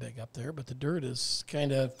pretty big up there, but the dirt has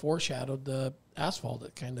kind of foreshadowed the asphalt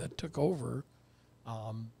that kind of took over.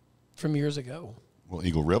 from years ago. Well,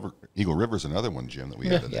 Eagle River's another one, Jim, that we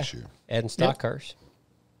added this year. Adding stock cars.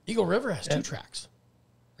 Eagle River has 2 tracks.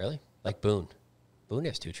 Really? Like Boone. Boone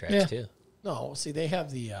has 2 tracks too. No, see, they have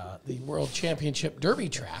the World Championship Derby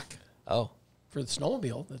track. Oh. For the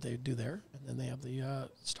snowmobile that they do there, and then they have the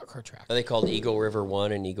stock car track. Are they called Eagle River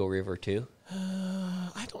 1 and Eagle River 2?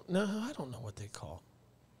 I don't know. I don't know what they call.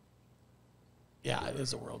 Yeah, it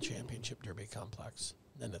is a World Championship Derby complex.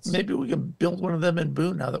 Then it's maybe we can build one of them in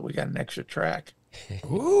Boone now that we got an extra track.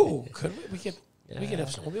 Ooh, could we? We could have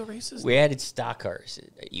snowmobile races. We added stock cars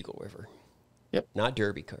at Eagle River. Yep. Not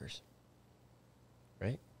derby cars.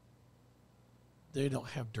 Right? They don't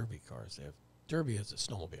have derby cars. They have derby is a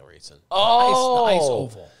snowmobile racing. Oh, the ice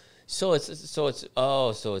oval. So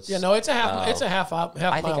it's Yeah, no, it's a half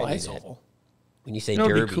mile ice that. oval. When you say You know,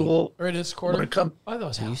 it'd derby, be cool. Or it is quarter. When it come, I thought it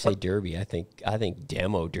was when you half. say derby, I think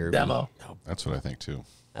demo derby. demo. That's what I think too.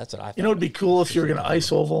 That's what I thought. You know, it'd be cool if you were going to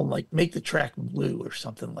ice oval and like make the track blue or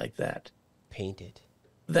something like that. Painted.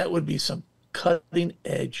 That would be some cutting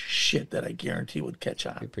edge shit that I guarantee would catch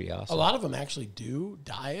on. Be pretty awesome. A lot of them actually do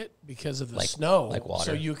dye it because of the snow, like water.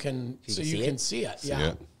 so you can see it. Yeah,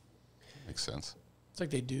 Yeah. Makes sense. it's like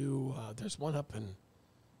they do. There's one up in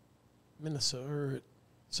Minnesota. Or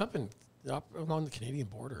it's up along the Canadian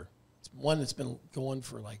border. It's one that's been going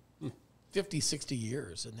for like 50, 60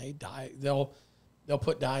 years, and they dye. They'll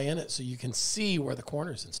put dye in it so you can see where the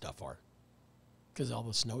corners and stuff are, because all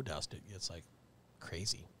the snow dust, it gets like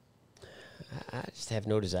crazy. I just have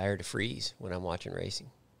no desire to freeze when I'm watching racing.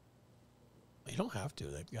 You don't have to.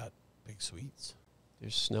 They've got big suites.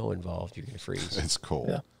 There's snow involved. You're going to freeze. It's cold.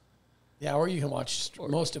 Yeah. Yeah, or you can watch.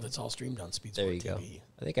 Most of it's all streamed on Speed There Sport you go. TV.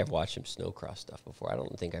 I think I've watched some snowcross stuff before. I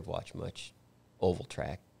don't think I've watched much oval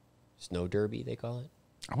track. Snow derby, they call it.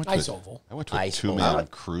 Ice oval. I went to a Ice 2-man oval.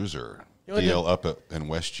 cruiser You went deal up in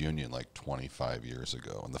West Union like 25 years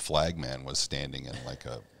ago, and the flagman was standing in like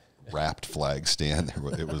a wrapped flag stand.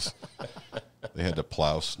 It was. They had to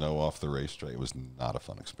plow snow off the racetrack. It was not a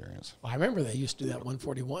fun experience. Well, I remember they used to do that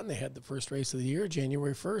 141. They had the first race of the year,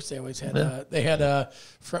 January 1st. They always had a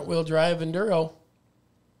front wheel drive enduro.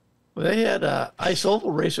 Well, they had a ice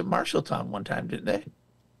oval race at Marshalltown one time, didn't they?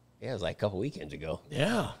 Yeah, it was like a couple weekends ago.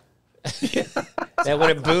 Yeah, That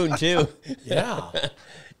went at Boone, too. yeah.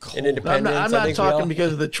 In I'm Independence. not, I'm not talking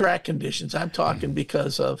because of the track conditions. I'm talking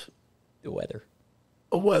because of the weather.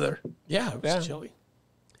 weather. Yeah, it was chilly.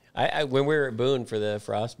 I when we were at Boone for the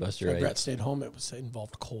Frostbuster, Brett stayed home. It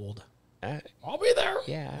involved cold. I, I'll be there.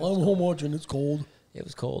 Yeah. I'm home watching. It's cold. it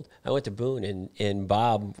was cold. I went to Boone, and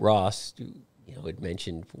Bob Ross, had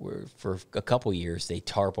mentioned for a couple years they had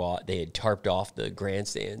tarped off the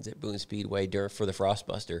grandstands at Boone Speedway for the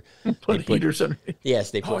Frostbuster. Put heaters under.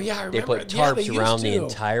 Yes, they put. I they remember. put tarps they used around the to.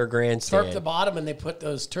 entire grandstand. Tarp the bottom, and they put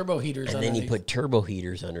those turbo heaters. And then he put turbo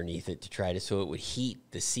heaters underneath it to try to so it would heat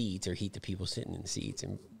the seats or heat the people sitting in the seats.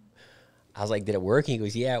 And I was like, "Did it work?" He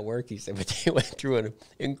goes, "Yeah, it worked." He said, "But they went through an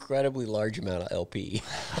incredibly large amount of LP."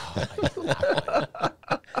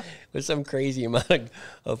 With some crazy amount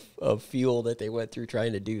of fuel that they went through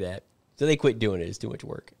trying to do that. So they quit doing it. It's too much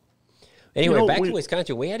work. Anyway, back to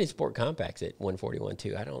Wisconsin. We had Sport Compacts at 141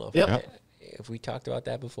 too. I don't know if we talked about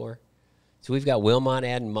that before. So we've got Wilmot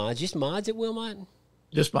adding mods. Just mods at Wilmot?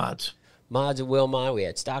 Just mods. Mods at Wilmot. We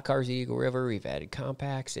had stock cars at Eagle River. We've added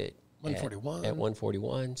compacts at 141. At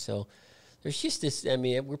 141. So there's just this. I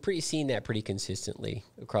mean, we're seeing that pretty consistently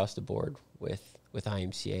across the board with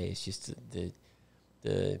IMCA. It's just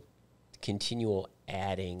the continual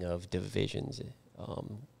adding of divisions,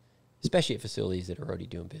 especially at facilities that are already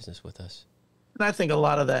doing business with us. And I think a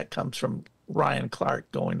lot of that comes from Ryan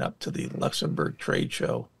Clark going up to the Luxembourg trade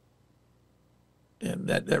show. And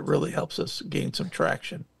that really helps us gain some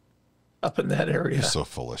traction up in that area. You're so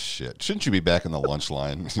full of shit. Shouldn't you be back in the lunch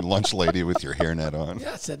line, lunch lady with your hairnet on?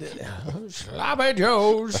 Yes, I did. Sloppy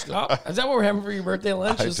Joe's. Is that what we're having for your birthday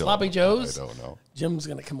lunch? Is Sloppy Joe's? I don't know. Jim's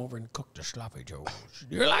going to come over and cook the Sloppy Joe's.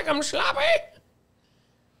 Do you like them sloppy?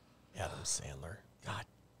 Adam Sandler. God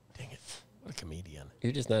dang it. What a comedian.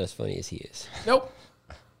 You're just not as funny as he is. Nope.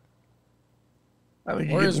 I mean,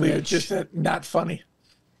 you can believe it's just not funny.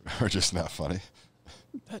 Or just not funny.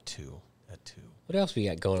 That too. What else we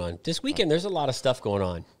got going on? This weekend, there's a lot of stuff going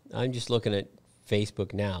on. I'm just looking at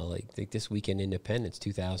Facebook now. Like this weekend, Independence,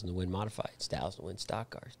 2,000 to win modifieds, 1,000 to win stock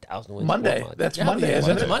cars, 1,000 to win Monday. That's Monday,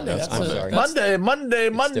 isn't it? Monday. I'm sorry. Monday.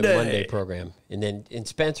 It's the Monday program. And then in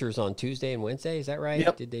Spencer's on Tuesday and Wednesday. Is that right?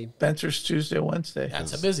 Yep. Did they? Spencer's Tuesday, Wednesday.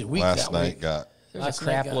 That's a busy week. Last that night week. got There's Last a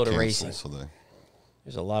crap night load of canceled, racing. so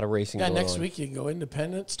There's a lot of racing going next on. week you can go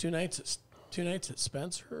Independence, two nights at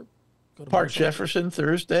Spencer. Go to Park Marshall. Jefferson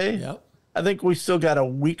Thursday. Yep. I think we still got a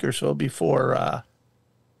week or so before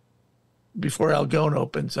before Algona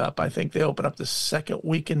opens up. I think they open up the second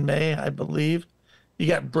week in May, I believe. You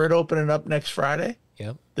got Britt opening up next Friday.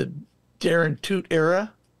 Yep. The Darren Toot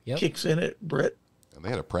era Yep. kicks in at Britt. And they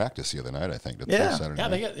had a practice the other night, I think. Yeah. Saturday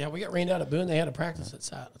night. We got rained out at Boone. They had a practice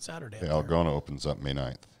at Saturday. Yeah, Algona opens up May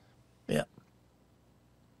 9th. Yeah.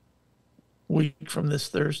 Week from this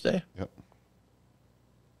Thursday. Yep.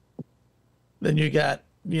 Then you got,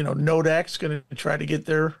 Nodak's going to try to get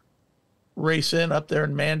their race in up there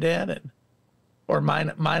in Mandan, or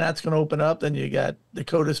Minot's going to open up. Then you got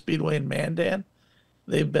Dakota Speedway in Mandan.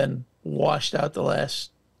 They've been washed out the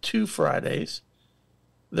last 2 Fridays.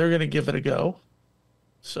 They're going to give it a go.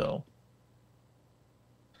 So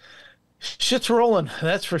shit's rolling,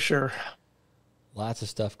 that's for sure. Lots of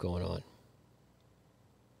stuff going on.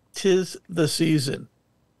 'Tis the season.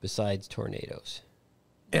 Besides tornadoes.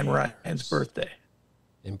 And Ryan's birthday.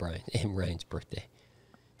 And Ryan's birthday.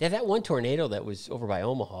 Yeah, that one tornado that was over by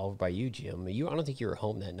Omaha, over by you, Jim. I don't think you were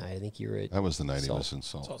home that night. I think you were at... That was the night he was in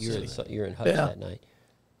Salt. You were in Hutch that night.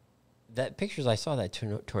 That pictures I saw, that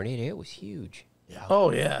tornado, it was huge. Yeah.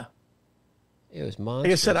 Oh, yeah. It was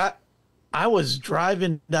monstrous. Like I said, I was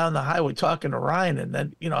driving down the highway talking to Ryan, and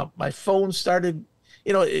then, my phone started,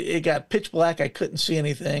 it got pitch black. I couldn't see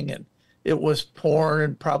anything, and it was pouring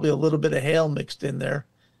and probably a little bit of hail mixed in there.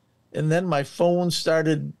 And then my phone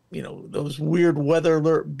started, those weird weather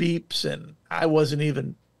alert beeps, and I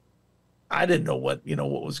didn't know what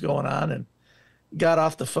was going on, and got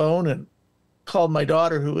off the phone and called my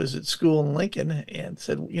daughter, who was at school in Lincoln, and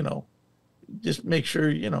said, just make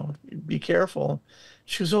sure, be careful.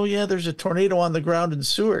 She goes, oh, yeah, there's a tornado on the ground in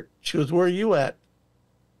Seward. She goes, where are you at?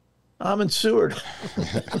 I'm in Seward.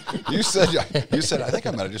 You said, I think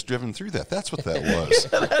I might have just driven through that. That's what that was.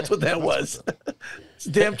 Yeah, that's what that was. It's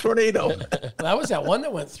a damn tornado. That was that one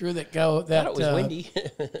that went through that it was windy.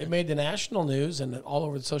 It made the national news and all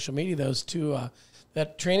over the social media, those two,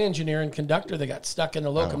 that train engineer and conductor that got stuck in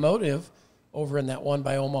the locomotive over in that one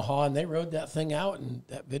by Omaha, and they rode that thing out, and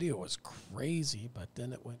that video was crazy. But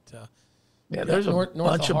then it went. There's a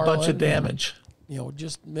bunch of damage.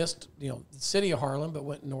 Just missed the city of Harlan, but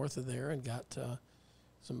went north of there and got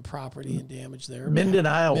some property and damage there. Minden,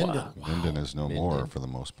 Iowa. Minden is no more for the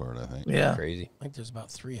most part, I think. Yeah, crazy. I think there's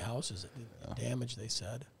about 3 houses that did damage. They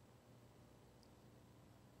said.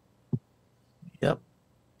 Yep.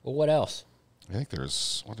 Well, what else? I think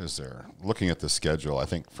what is there? Looking at the schedule, I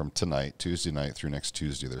think from tonight, Tuesday night through next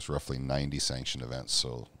Tuesday, there's roughly 90 sanctioned events.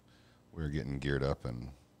 So we're getting geared up and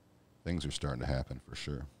things are starting to happen for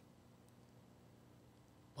sure.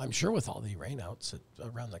 I'm sure with all the rainouts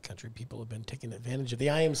around the country, people have been taking advantage of the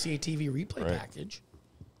IMCA TV replay package.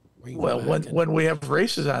 Well, when we have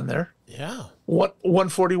races on there. Yeah.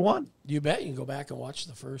 141. You bet. You can go back and watch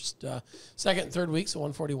the first, second and third weeks of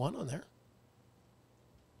 141 on there.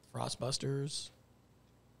 Frostbusters,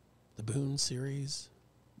 the Boone series.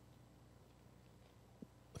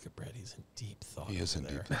 Look at Brett; he's in deep thought. He is in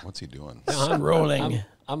deep thought. What's he doing? I'm rolling.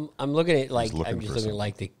 I'm looking at I'm just looking at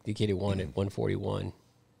like the kid who won at 141.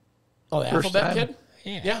 Oh, the Alphabet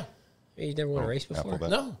kid? Yeah. He's never won a race before. Alphabet.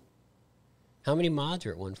 No. How many mods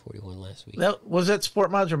are at 141 last week? Was that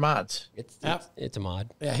sport mods or mods? It's a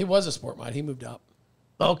mod. Yeah, he was a sport mod. He moved up.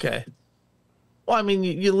 Okay. Well, I mean,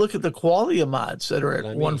 you look at the quality of mods that are at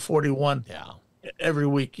 141 every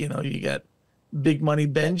week. You got Big Money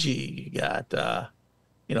Benji. You got,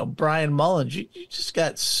 Brian Mullins. You just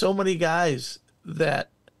got so many guys that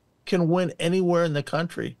can win anywhere in the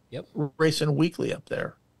country. Yep. Racing weekly up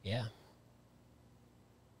there. Yeah.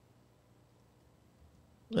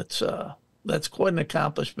 That's quite an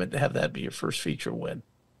accomplishment to have that be your first feature win.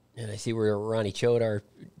 And I see where Ronnie Chodar,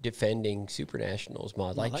 defending Super Nationals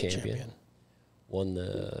Mod Light champion, won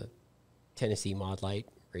the Tennessee Mod Light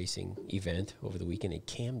racing event over the weekend in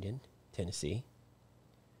Camden, Tennessee.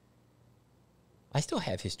 I still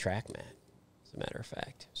have his track mat, as a matter of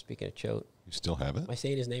fact. Speaking of Choate. You still have it? Am I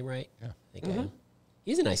saying his name right? Yeah. I think I am.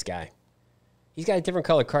 He's a nice guy. He's got a different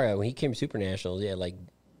color car. When he came to Super Nationals, he had like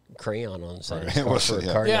crayon on the side of his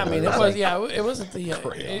car. I mean, it wasn't the,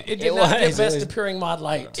 it did not get best appearing Mod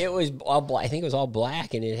Light. It was all black. I think it was all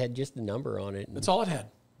black, and it had just the number on it. That's all it had.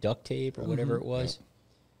 Duct tape or whatever it was. Yep.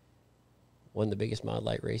 Won the biggest Mod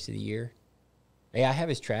Light race of the year. Hey, I have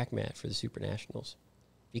his track mat for the Super Nationals.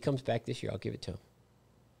 If he comes back this year, I'll give it to him.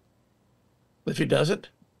 If he doesn't?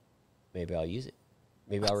 Maybe I'll use it.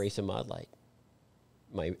 Maybe I'll race a Mod Light.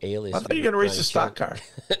 My alias. I thought you were going to race a stock car.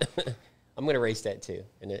 I'm going to race that too,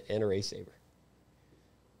 and a race saver.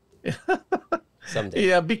 Someday.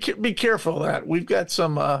 Yeah, be careful of that. We've got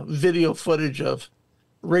some video footage of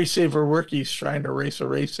race saver rookies trying to race a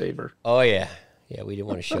race saver. Oh, yeah. Yeah, we didn't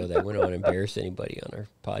want to show that. We don't want to embarrass anybody on our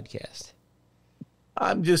podcast.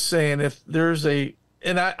 I'm just saying if there's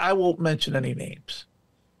and I won't mention any names,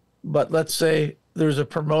 but let's say there's a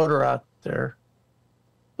promoter out there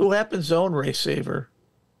who happens to own Race Saver,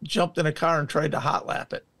 jumped in a car and tried to hot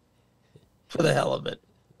lap it for the hell of it.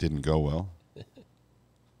 Didn't go well.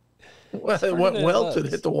 Well, it went well till it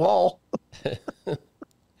hit the wall.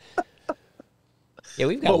 Yeah,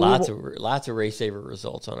 we've got lots of Race Saver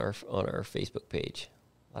results on our Facebook page.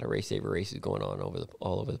 A lot of Race Saver races going on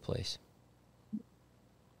all over the place.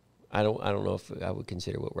 I don't know if I would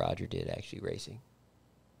consider what Roger did actually racing.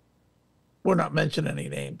 We're not mentioning any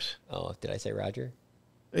names. Oh, did I say Roger?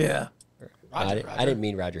 Yeah. Roger. I didn't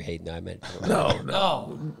mean Roger Hayden. I meant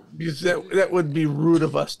no. Because that would be rude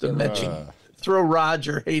of us to mention. Throw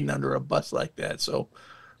Roger Hayden under a bus like that. So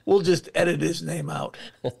we'll just edit his name out.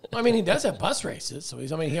 I mean, he does have bus races, so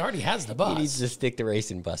he already has the bus. He needs to stick to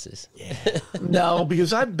racing buses. Yeah. No,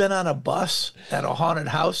 because I've been on a bus at a haunted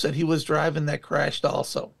house that he was driving that crashed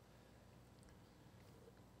also.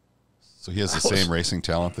 So he has the same racing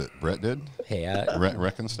talent that Brett did? Hey,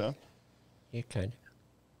 Reckon stuff? Yeah, kind of.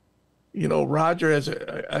 You know, Roger has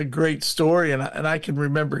a great story, and I can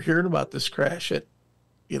remember hearing about this crash at,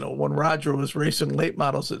 when Roger was racing late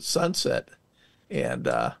models at Sunset. And,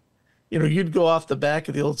 you'd go off the back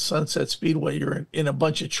of the old Sunset Speedway, you're in a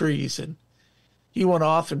bunch of trees, and he went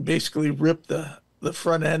off and basically ripped the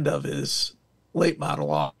front end of his late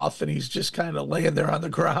model off, and he's just kind of laying there on the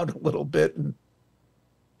ground a little bit.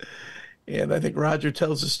 And I think Roger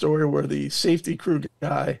tells a story where the safety crew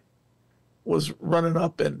guy was running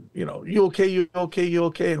up and, you okay, you okay, you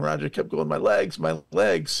okay? And Roger kept going, my legs.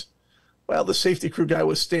 Well, the safety crew guy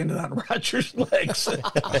was standing on Roger's legs.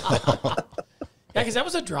 Yeah, because that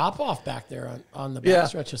was a drop-off back there on the back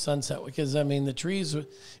stretch of Sunset. Because, the trees,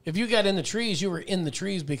 if you got in the trees, you were in the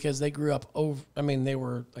trees because they grew up over, they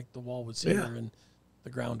were like the wall was here and the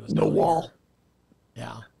ground was no wall. Here.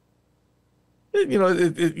 Yeah.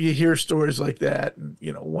 You hear stories like that. And,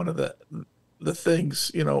 one of the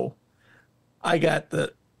things, I got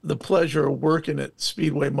the pleasure of working at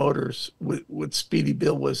Speedway Motors with Speedy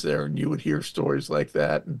Bill was there, and you would hear stories like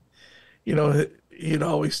that. And, he'd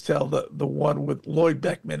always tell the one with Lloyd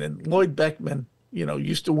Beckman, and Lloyd Beckman,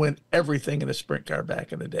 used to win everything in a sprint car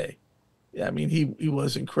back in the day. Yeah, he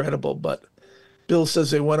was incredible, but Bill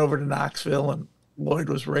says they went over to Knoxville and Lloyd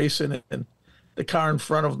was racing, and the car in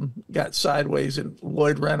front of him got sideways, and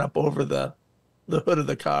Lloyd ran up over the hood of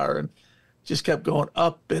the car and just kept going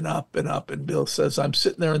up and up and up. And Bill says, I'm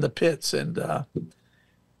sitting there in the pits, and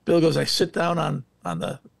Bill goes, I sit down on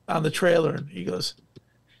the trailer, and he goes,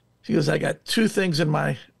 I got two things in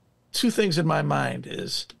my mind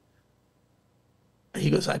is, he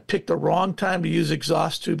goes, I picked the wrong time to use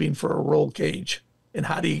exhaust tubing for a roll cage, and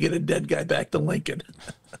how do you get a dead guy back to Lincoln?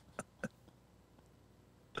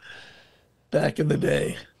 Back in the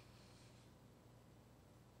day.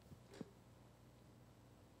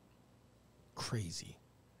 Crazy.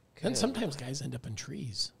 And sometimes guys end up in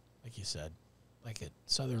trees, like you said, like at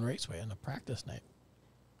Southern Raceway on a practice night.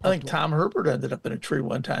 I think Tom Herbert ended up in a tree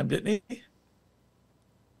one time, didn't he?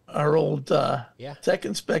 Our old tech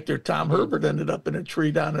inspector, Tom Herbert, ended up in a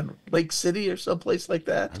tree down in Lake City or someplace like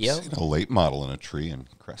that. I've seen a late model in a tree in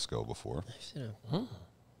Cresco before.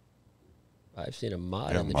 I've seen a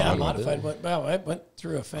mod in the modified. I went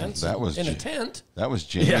through a fence in a tent. That was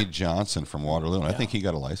Jamie Johnson from Waterloo, and I think he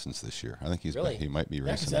got a license this year. I think he might be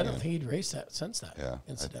racing again. I don't think he'd raced that since that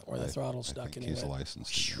incident where the throttle stuck. I think he's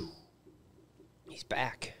licensed. He's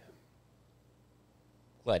back.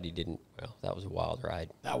 Glad he didn't. Well, that was a wild ride.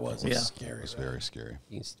 That was scary. It was very scary.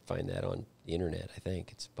 You can find that on the internet. I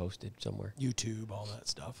think it's posted somewhere. YouTube, all that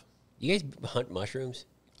stuff. You guys hunt mushrooms?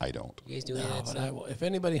 I don't. You guys do any of that but stuff? I will. If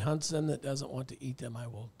anybody hunts them that doesn't want to eat them, I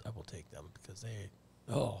will take them because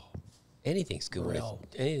anything's good.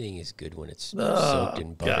 Anything is good when it's Oh, soaked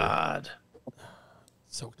in butter. God.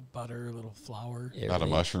 Soaked in butter, a little flour. Not a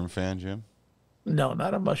mushroom fan, Jim? No,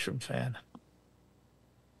 not a mushroom fan.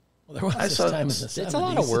 Well, there was this time in the 70s. It's a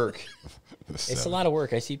lot of work. It's a lot of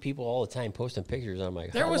work. I see people all the time posting pictures. I'm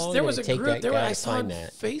like, there was a group. I saw on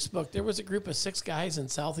Facebook. There was a group of 6 guys in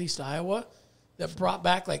Southeast Iowa that brought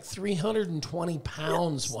back like 320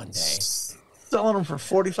 pounds one day. Selling them for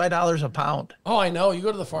 $45 a pound. Oh, I know. You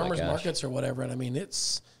go to the farmers markets or whatever, and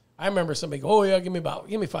it's. I remember somebody go, "Oh yeah, give me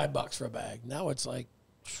 $5 for a bag." Now it's like,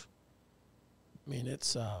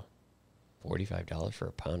 it's $45 for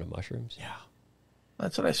a pound of mushrooms. Yeah,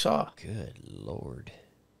 that's what I saw. Good Lord.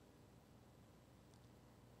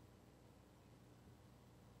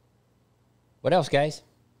 What else, guys?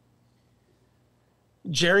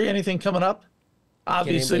 Jerry, anything coming up?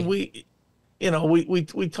 Obviously, we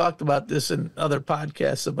talked about this in other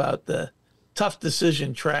podcasts about the tough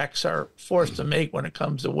decision tracks are forced to make when it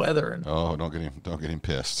comes to weather. And oh, don't get him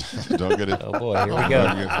pissed. Don't get him. Oh boy, here we go.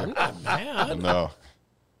 I'm not mad. No.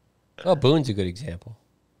 Well, Boone's a good example.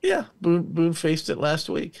 yeah, Boone faced it last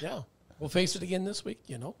week. Yeah. We'll face it again this week,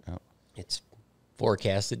 It's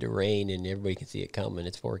forecasted to rain, and everybody can see it coming.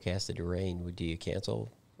 It's forecasted to rain. Do you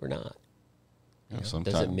cancel or not? Does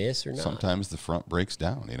it miss or not? Sometimes the front breaks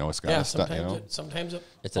down. It's got to stop. Sometimes it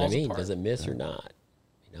That's what I mean. apart. Does it miss or not?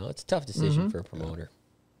 It's a tough decision for a promoter.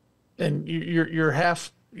 And you're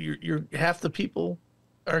half the people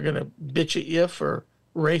are going to bitch at you for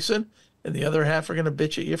racing, and the other half are going to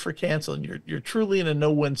bitch at you for canceling. You're truly in a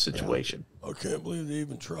no-win situation. I can't believe they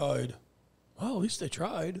even tried. Well, at least they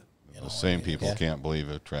tried. The same people can't believe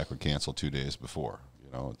a track would cancel 2 days before.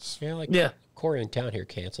 It's Corey in town here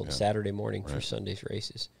canceled Saturday morning for Sunday's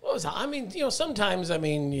races. What was that? I mean, sometimes,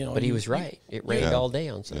 But he was right. It rained all day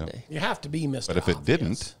on Sunday. You have to be Mr. But if it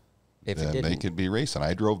didn't, If it then didn't, they could be racing.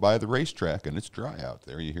 I drove by the racetrack and it's dry out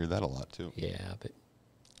there. You hear that a lot too. yeah, but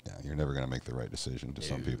Yeah, you're never going to make the right decision to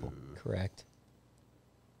some people. correct.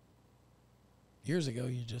 Years ago,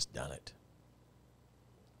 you just done it.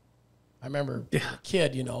 I remember a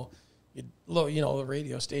kid, the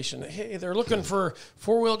radio station. Hey, they're looking for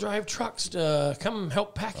 4-wheel drive trucks to come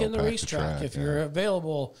help pack in the pack the racetrack. track, If you're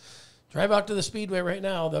available, drive out to the speedway right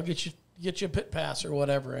now. They'll get you a pit pass or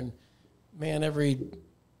whatever. And man,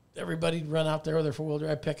 everybody'd run out there with their 4-wheel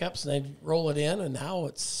drive pickups and they'd roll it in. And now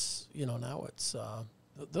it's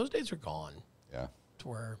those days are gone. Yeah. To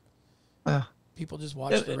where people just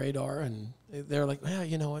watch the radar and they're like,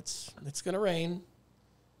 it's going to rain.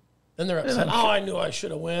 Then they're upset. I knew I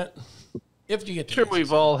should have went. If you get to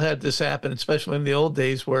We've all had this happen, especially in the old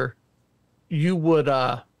days where you would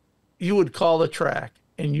call the track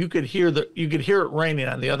and you could hear it raining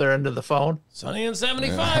on the other end of the phone. Sunny and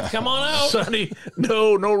 75, come on out. Sunny,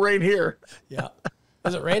 no rain here. Yeah.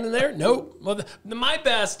 Is it raining there? Nope. Well, my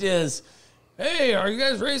best is, hey, are you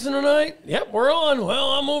guys racing tonight? Yep, we're on.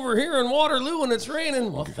 Well, I'm over here in Waterloo and it's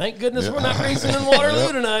raining. Well, thank goodness we're not racing in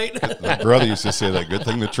Waterloo tonight. My brother used to say that. Good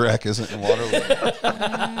thing the track isn't in Waterloo.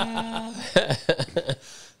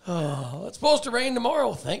 It's supposed to rain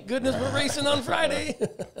tomorrow. Thank goodness we're racing on Friday.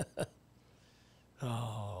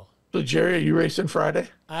 So Jerry, are you racing Friday?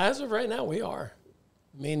 As of right now, we are.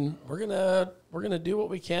 I mean, we're gonna do what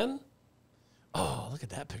we can. Oh, look at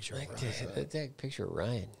that picture. That picture of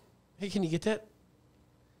Ryan. Hey, can you get that?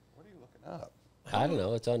 What are you looking up? I don't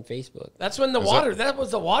know. It's on Facebook. That's when that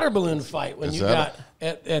was the water balloon fight when you got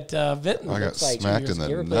at Vinton. I got smacked in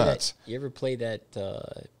the nuts. You ever play that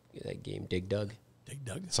game, Dig Dug? Dig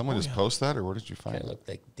Dug. Someone just post that, or where did you find Kind of it? looked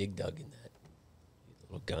like Dig Dug in that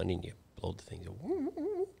little gun, and you blow the thing.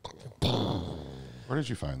 Where did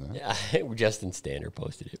you find that? Yeah, Justin Stander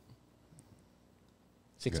posted it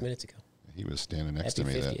 6 minutes ago. He was standing next Happy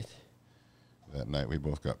to me 50th. that night. We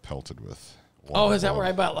both got pelted with water. Oh, is that where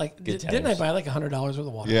I bought Good didn't I times. buy like $100 worth of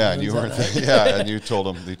water? Yeah, and you balloons weren't. that night? Yeah, and you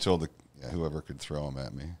told whoever could throw them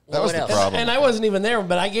at me. That was what the else? problem. And I wasn't even there,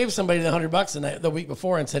 but I gave somebody the $100 the week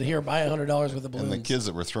before and said, "Here, buy $100 worth of balloons." And the kids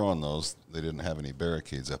that were throwing those, they didn't have any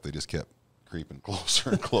barricades up. They just kept creeping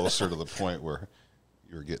closer and closer to the point where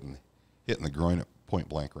you were getting hit in the groin at point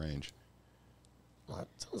blank range. Well, that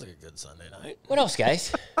sounds like a good Sunday night. What else,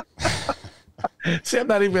 guys? See, I'm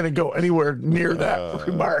not even going to go anywhere near that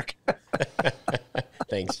remark.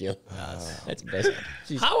 Thanks, Jim. That's best.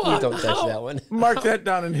 Jeez, How- please don't touch how- that one. Mark that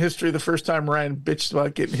down in history. The first time Ryan bitched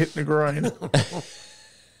about getting hit in the groin.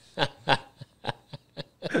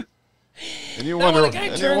 And you Now, wonder, when a guy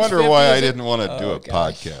and you turns wonder 50, why is I it- didn't want to do a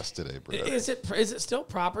gosh. podcast today, Brett. Is it still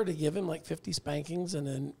proper to give him like 50 spankings and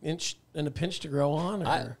an inch and a pinch to grow on?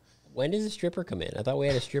 Or? When does the stripper come in? I thought we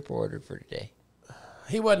had a stripper ordered for today.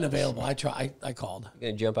 He wasn't available. I called.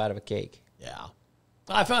 Going to jump out of a cake. Yeah.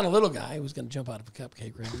 I found a little guy who was going to jump out of a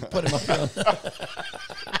cupcake ring. Put him up there.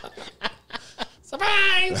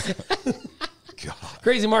 Surprise! God.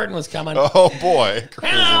 Crazy Martin was coming. Oh boy!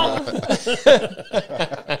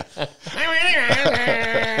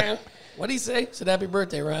 What'd he say? Said happy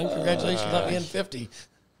birthday, Ryan. Congratulations on being 50.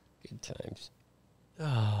 Good times.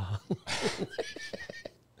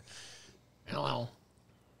 Hello.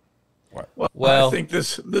 Well, I think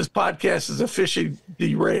this podcast is officially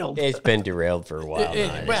derailed. it's been derailed for a while.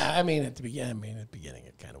 now. Well, I mean, at the beginning,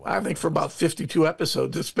 it kind of was. I think for about 52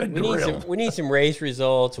 episodes, it's been derailed. We need some race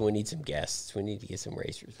results, and we need some guests. We need to get some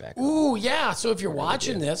racers back. Ooh, yeah. So if you're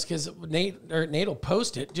watching this, because Nate will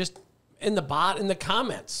post it, just in the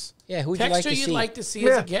comments. Yeah, who'd you text like who to you'd see? like to see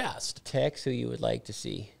as a guest. Text who you would like to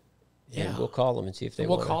see. Yeah. And we'll call them and see if they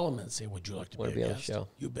We'll want call them and say, "Would you like to wanna be be a on the guest? show."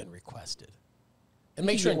 You've been requested." And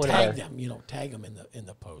make sure and tag them. Tag them in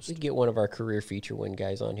the post. We'd get one of our career feature win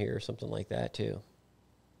guys on here or something like that too.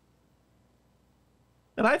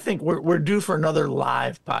 And I think we're due for another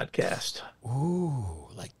live podcast. Ooh,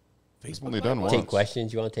 like Facebook. Only done once. Take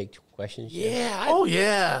questions. You want to take questions? Yeah.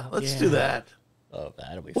 Yeah. Let's do that. Oh,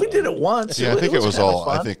 that'll be fun. We did it once. Yeah, I think it was all.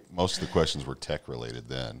 I think most of the questions were tech related.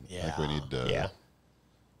 Then I think we need to. Yeah.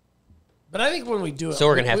 But I think when we do it, so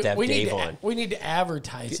we're gonna have to have Dave on. We need to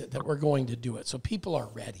advertise it that we're going to do it, so people are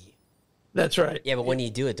ready. That's right. Yeah, but when you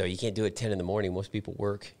do it though, you can't do it 10 in the morning. Most people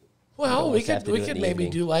work. Well, we could maybe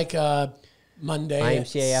do like a Monday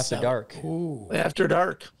IMCA after dark. Ooh. After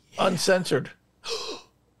dark, uncensored.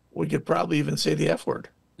 We could probably even say the F word.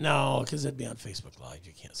 No, because it'd be on Facebook Live.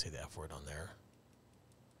 You can't say the F word on there.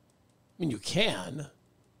 I mean, you can.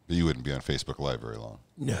 But you wouldn't be on Facebook Live very long.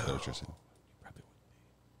 No. Is that what you're saying?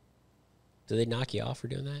 Do they knock you off for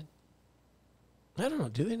doing that? I don't know.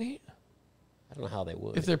 Do they, Nate? I don't know how they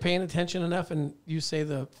would. If they're paying attention enough and you say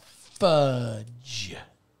the fudge.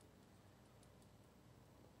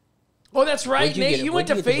 Oh, that's right, Nate. You went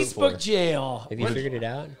to Facebook jail. Have you figured it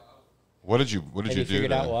out? What did you do?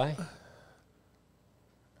 Figured out why?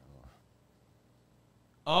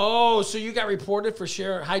 Oh, so you got reported for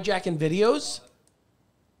hijacking videos?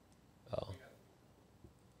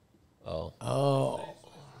 Oh.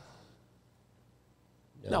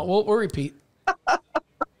 No, we'll repeat.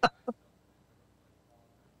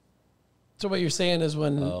 So what you're saying is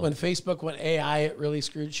when Facebook went AI, it really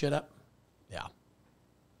screwed shit up? Yeah.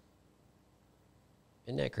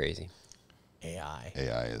 Isn't that crazy? AI.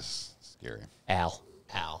 AI is scary. Al.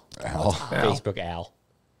 Facebook Al.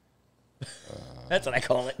 That's what I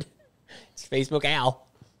call it. It's Facebook Al.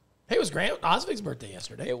 Hey, it was Grant Osvig's birthday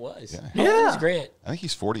yesterday. It was. Yeah. How old is Grant? I think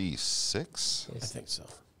he's 46. I think so.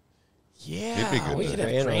 Yeah. He'd be good we to- could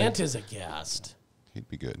have Grant as a guest. He'd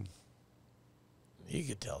be good. He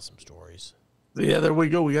could tell some stories. Yeah, there we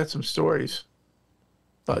go. We got some stories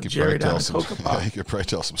about Jerry down in Yeah, Kokopah. he could probably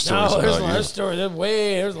tell some stories No, there's a about lot you. of stories.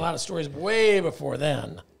 There's a lot of stories way before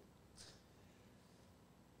then.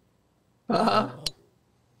 All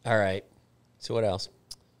right. So what else?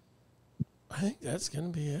 I think that's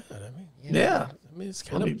going to be it. I mean, Yeah. It's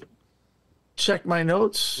Let kind me check my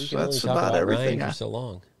notes. We can That's only talk about everything. Ryan for so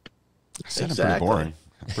long. I said I'm Exactly. pretty boring.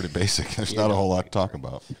 I'm pretty basic. There's not a whole lot to talk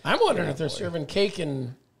about. I'm wondering if they're serving cake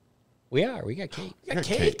and We are. We got cake. you got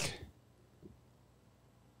cake.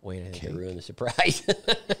 Wait, I think I ruined the surprise.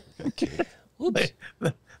 Cake. Whoops.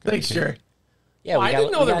 Thanks, Jerry. Yeah, I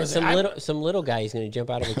didn't know there was some little guy is going to jump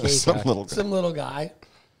out of a cake. Some little guy. Some little guy.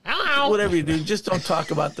 Ow. Whatever you do, just don't talk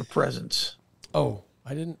about the presents. Oh,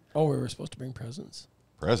 I didn't. Oh, we were supposed to bring presents.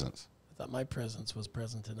 Presents. I thought my presence was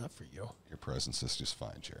present enough for you. Your presence is just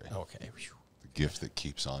fine, Jerry. Okay. The gift that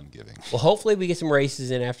keeps on giving. Well, hopefully we get some races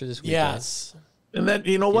in after this weekend. Yes. And then,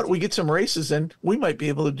 you know what? We get some races in. We might be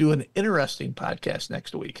able to do an interesting podcast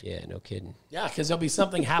next week. Yeah, no kidding. Yeah, because there'll be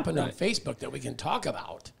something happened on Facebook that we can talk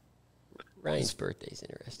about. Ryan's birthday's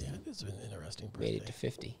interesting. Yeah, it's an interesting birthday. Made it to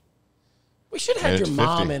 50. We should have Made had it your to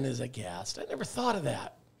mom 50. in as a guest. I never thought of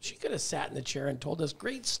that. She could have sat in the chair and told us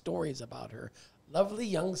great stories about her lovely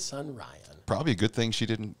young son, Ryan. Probably a good thing she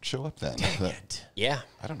didn't show up then. Yeah.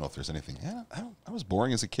 I don't know if there's anything. Yeah, I was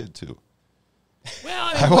boring as a kid too. Well,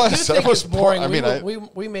 I I mean, was- you think I was it's boring. I mean,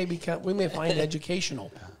 we may find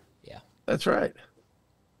educational Yeah. That's right.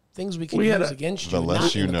 things we can We had use a- against you. The less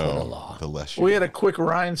not you in the court of know, law. the less you We know. had a quick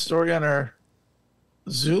Ryan story on our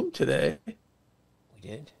Zoom today. We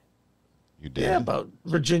did. You did. Yeah, about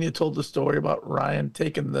Virginia told the story about Ryan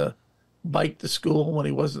taking the bike to school when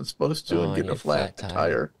he wasn't supposed to and Oh, getting a and flat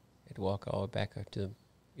tire. Had to walk all the way back up to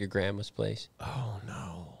your grandma's place. Oh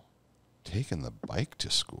no! Taking the bike to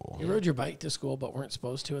school. You rode your bike to school but weren't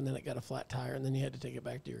supposed to, and then it got a flat tire, and then you had to take it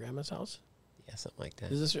back to your grandma's house. Yeah, something like that.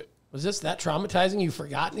 Was this that traumatizing? You've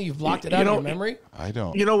forgotten? You've blocked it You out of know- your memory? I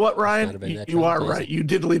don't. You know what, not Ryan? have been that You are traumatizing. right. You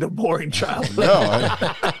did lead a boring childhood. No,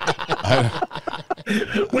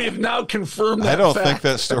 We have now confirmed that I don't fact. think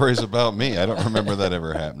that story's about me. I don't remember that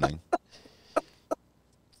ever happening.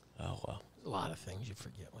 Oh, well. A lot of things you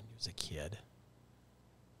forget when you was a kid.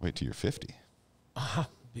 Wait till you're 50.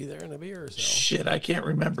 Be there in a beer or so. Shit, I can't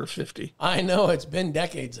remember 50. I know it's been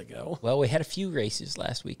decades ago. Well, we had a few races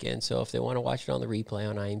last weekend, so if they want to watch it on the replay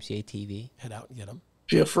on IMCA TV, Head out and get them.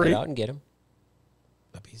 Feel free. get out and get them.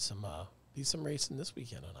 There'll be some racing this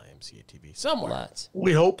weekend on IMCA TV somewhere. Lots.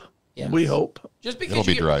 We hope. Yeah. We hope. Just because It'll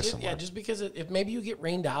be you dry get, somewhere. Yeah, just because if maybe you get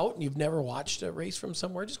rained out and you've never watched a race from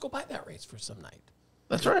somewhere, just go buy that race for some night.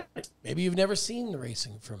 That's right. Maybe you've never seen the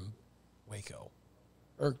racing from Waco,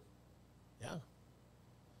 or yeah,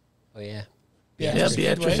 Oh, yeah. Yeah,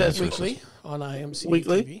 Beatrice has weekly on IMCA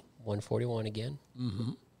Weekly? TV. 141 again.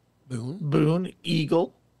 Boone,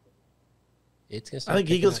 Eagle. It's gonna I start think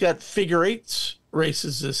picking Eagle's up. got figure eights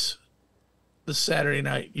races this Saturday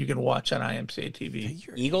night. You can watch on IMCA TV.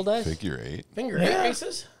 Eagle does? Figure 8. Finger eight Yeah.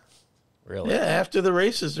 races? Really? Yeah, after the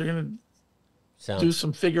races, they're going to do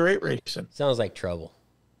some figure eight racing. Sounds like trouble.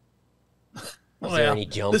 Well, there any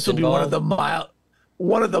jumps this will be involved?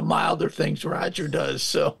 one of the milder things Roger does.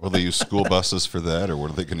 So Will they use school buses for that, or what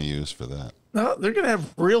are they going to use for that? no, they're going to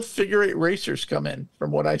have real figure eight racers come in, from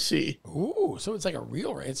what I see. Ooh, so it's like a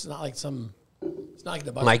real race. It's not like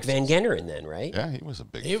the bus Mike races. Van Genderen then, right? Yeah, he was a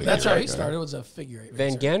big. That's how he guy. started. Was a figure eight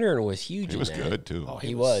Van racer. Genderen was huge. He in was that. good too. Oh,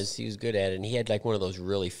 He was good at it, and he had like one of those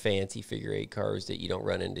really fancy figure eight cars that you don't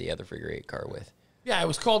run into the other figure eight car with. Yeah, it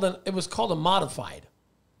was called a modified.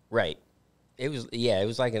 Right. It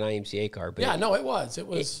was like an IMCA car, but Yeah, no, it was. It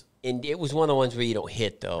was. and it was one of the ones where you don't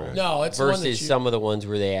hit though. Right. No, it's the one versus that you, some of the ones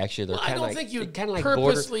where they actually they're I kind of don't like think you kind of like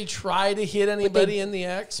purposely try to hit anybody in the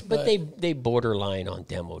X, but they borderline on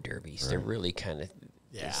demo derbies. They're really kind of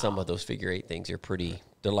Yeah. some of those figure eight things are pretty.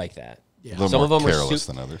 They're like that. Yeah. A little Some more of them are careless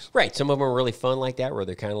than others. Right. Some of them are really fun like that, where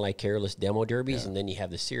they're kind of like careless demo derbies, and then you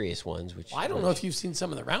have the serious ones, which I don't know if you've seen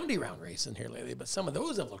some of the round racing here lately, but some of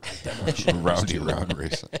those have looked like demolition. round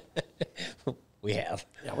racing. we have.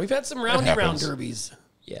 Yeah, we've had some round happens. derbies.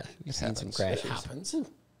 Yeah, we've seen some happens. It crashes. happens.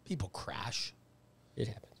 People crash. It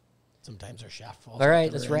happens. Sometimes their shaft falls. All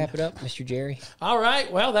right, let's wrap it up, Mr. Jerry. All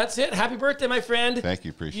right, well, that's it. Happy birthday, my friend. Thank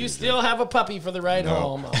you, appreciate You it. still have a puppy for the ride No.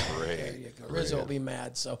 home. Oh, Great. there you go. Rizzo will be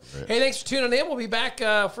mad. So, Great. hey, thanks for tuning in. We'll be back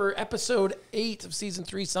for episode 8 of season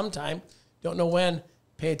 3 sometime. Don't know when.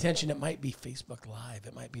 Pay attention. It might be Facebook Live.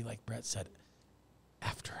 It might be, like Brett said,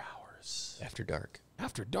 after hours. After dark.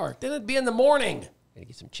 After dark. Then it'd be in the morning. Gotta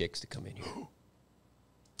get some chicks to come in here.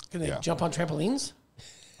 Can they Yeah. jump on trampolines?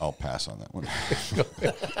 I'll pass on that one.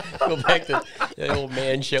 Go back to the old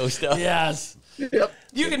man show stuff. Yes. Yep.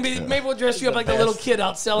 You can be, maybe we'll dress you up like the little kid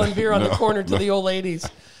out selling beer on the corner to the old ladies.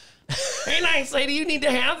 Hey, nice lady, you need to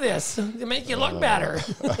have this to make you look better.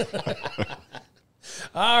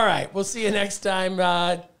 All right, we'll see you next time.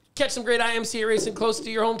 Catch some great IMCA racing close to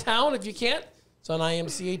your hometown. If you can't, it's on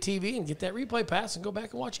IMCA TV, and get that replay pass and go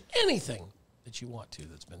back and watch anything that you want to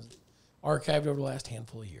that's been archived over the last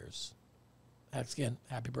handful of years. That's again,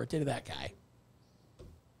 happy birthday to that guy.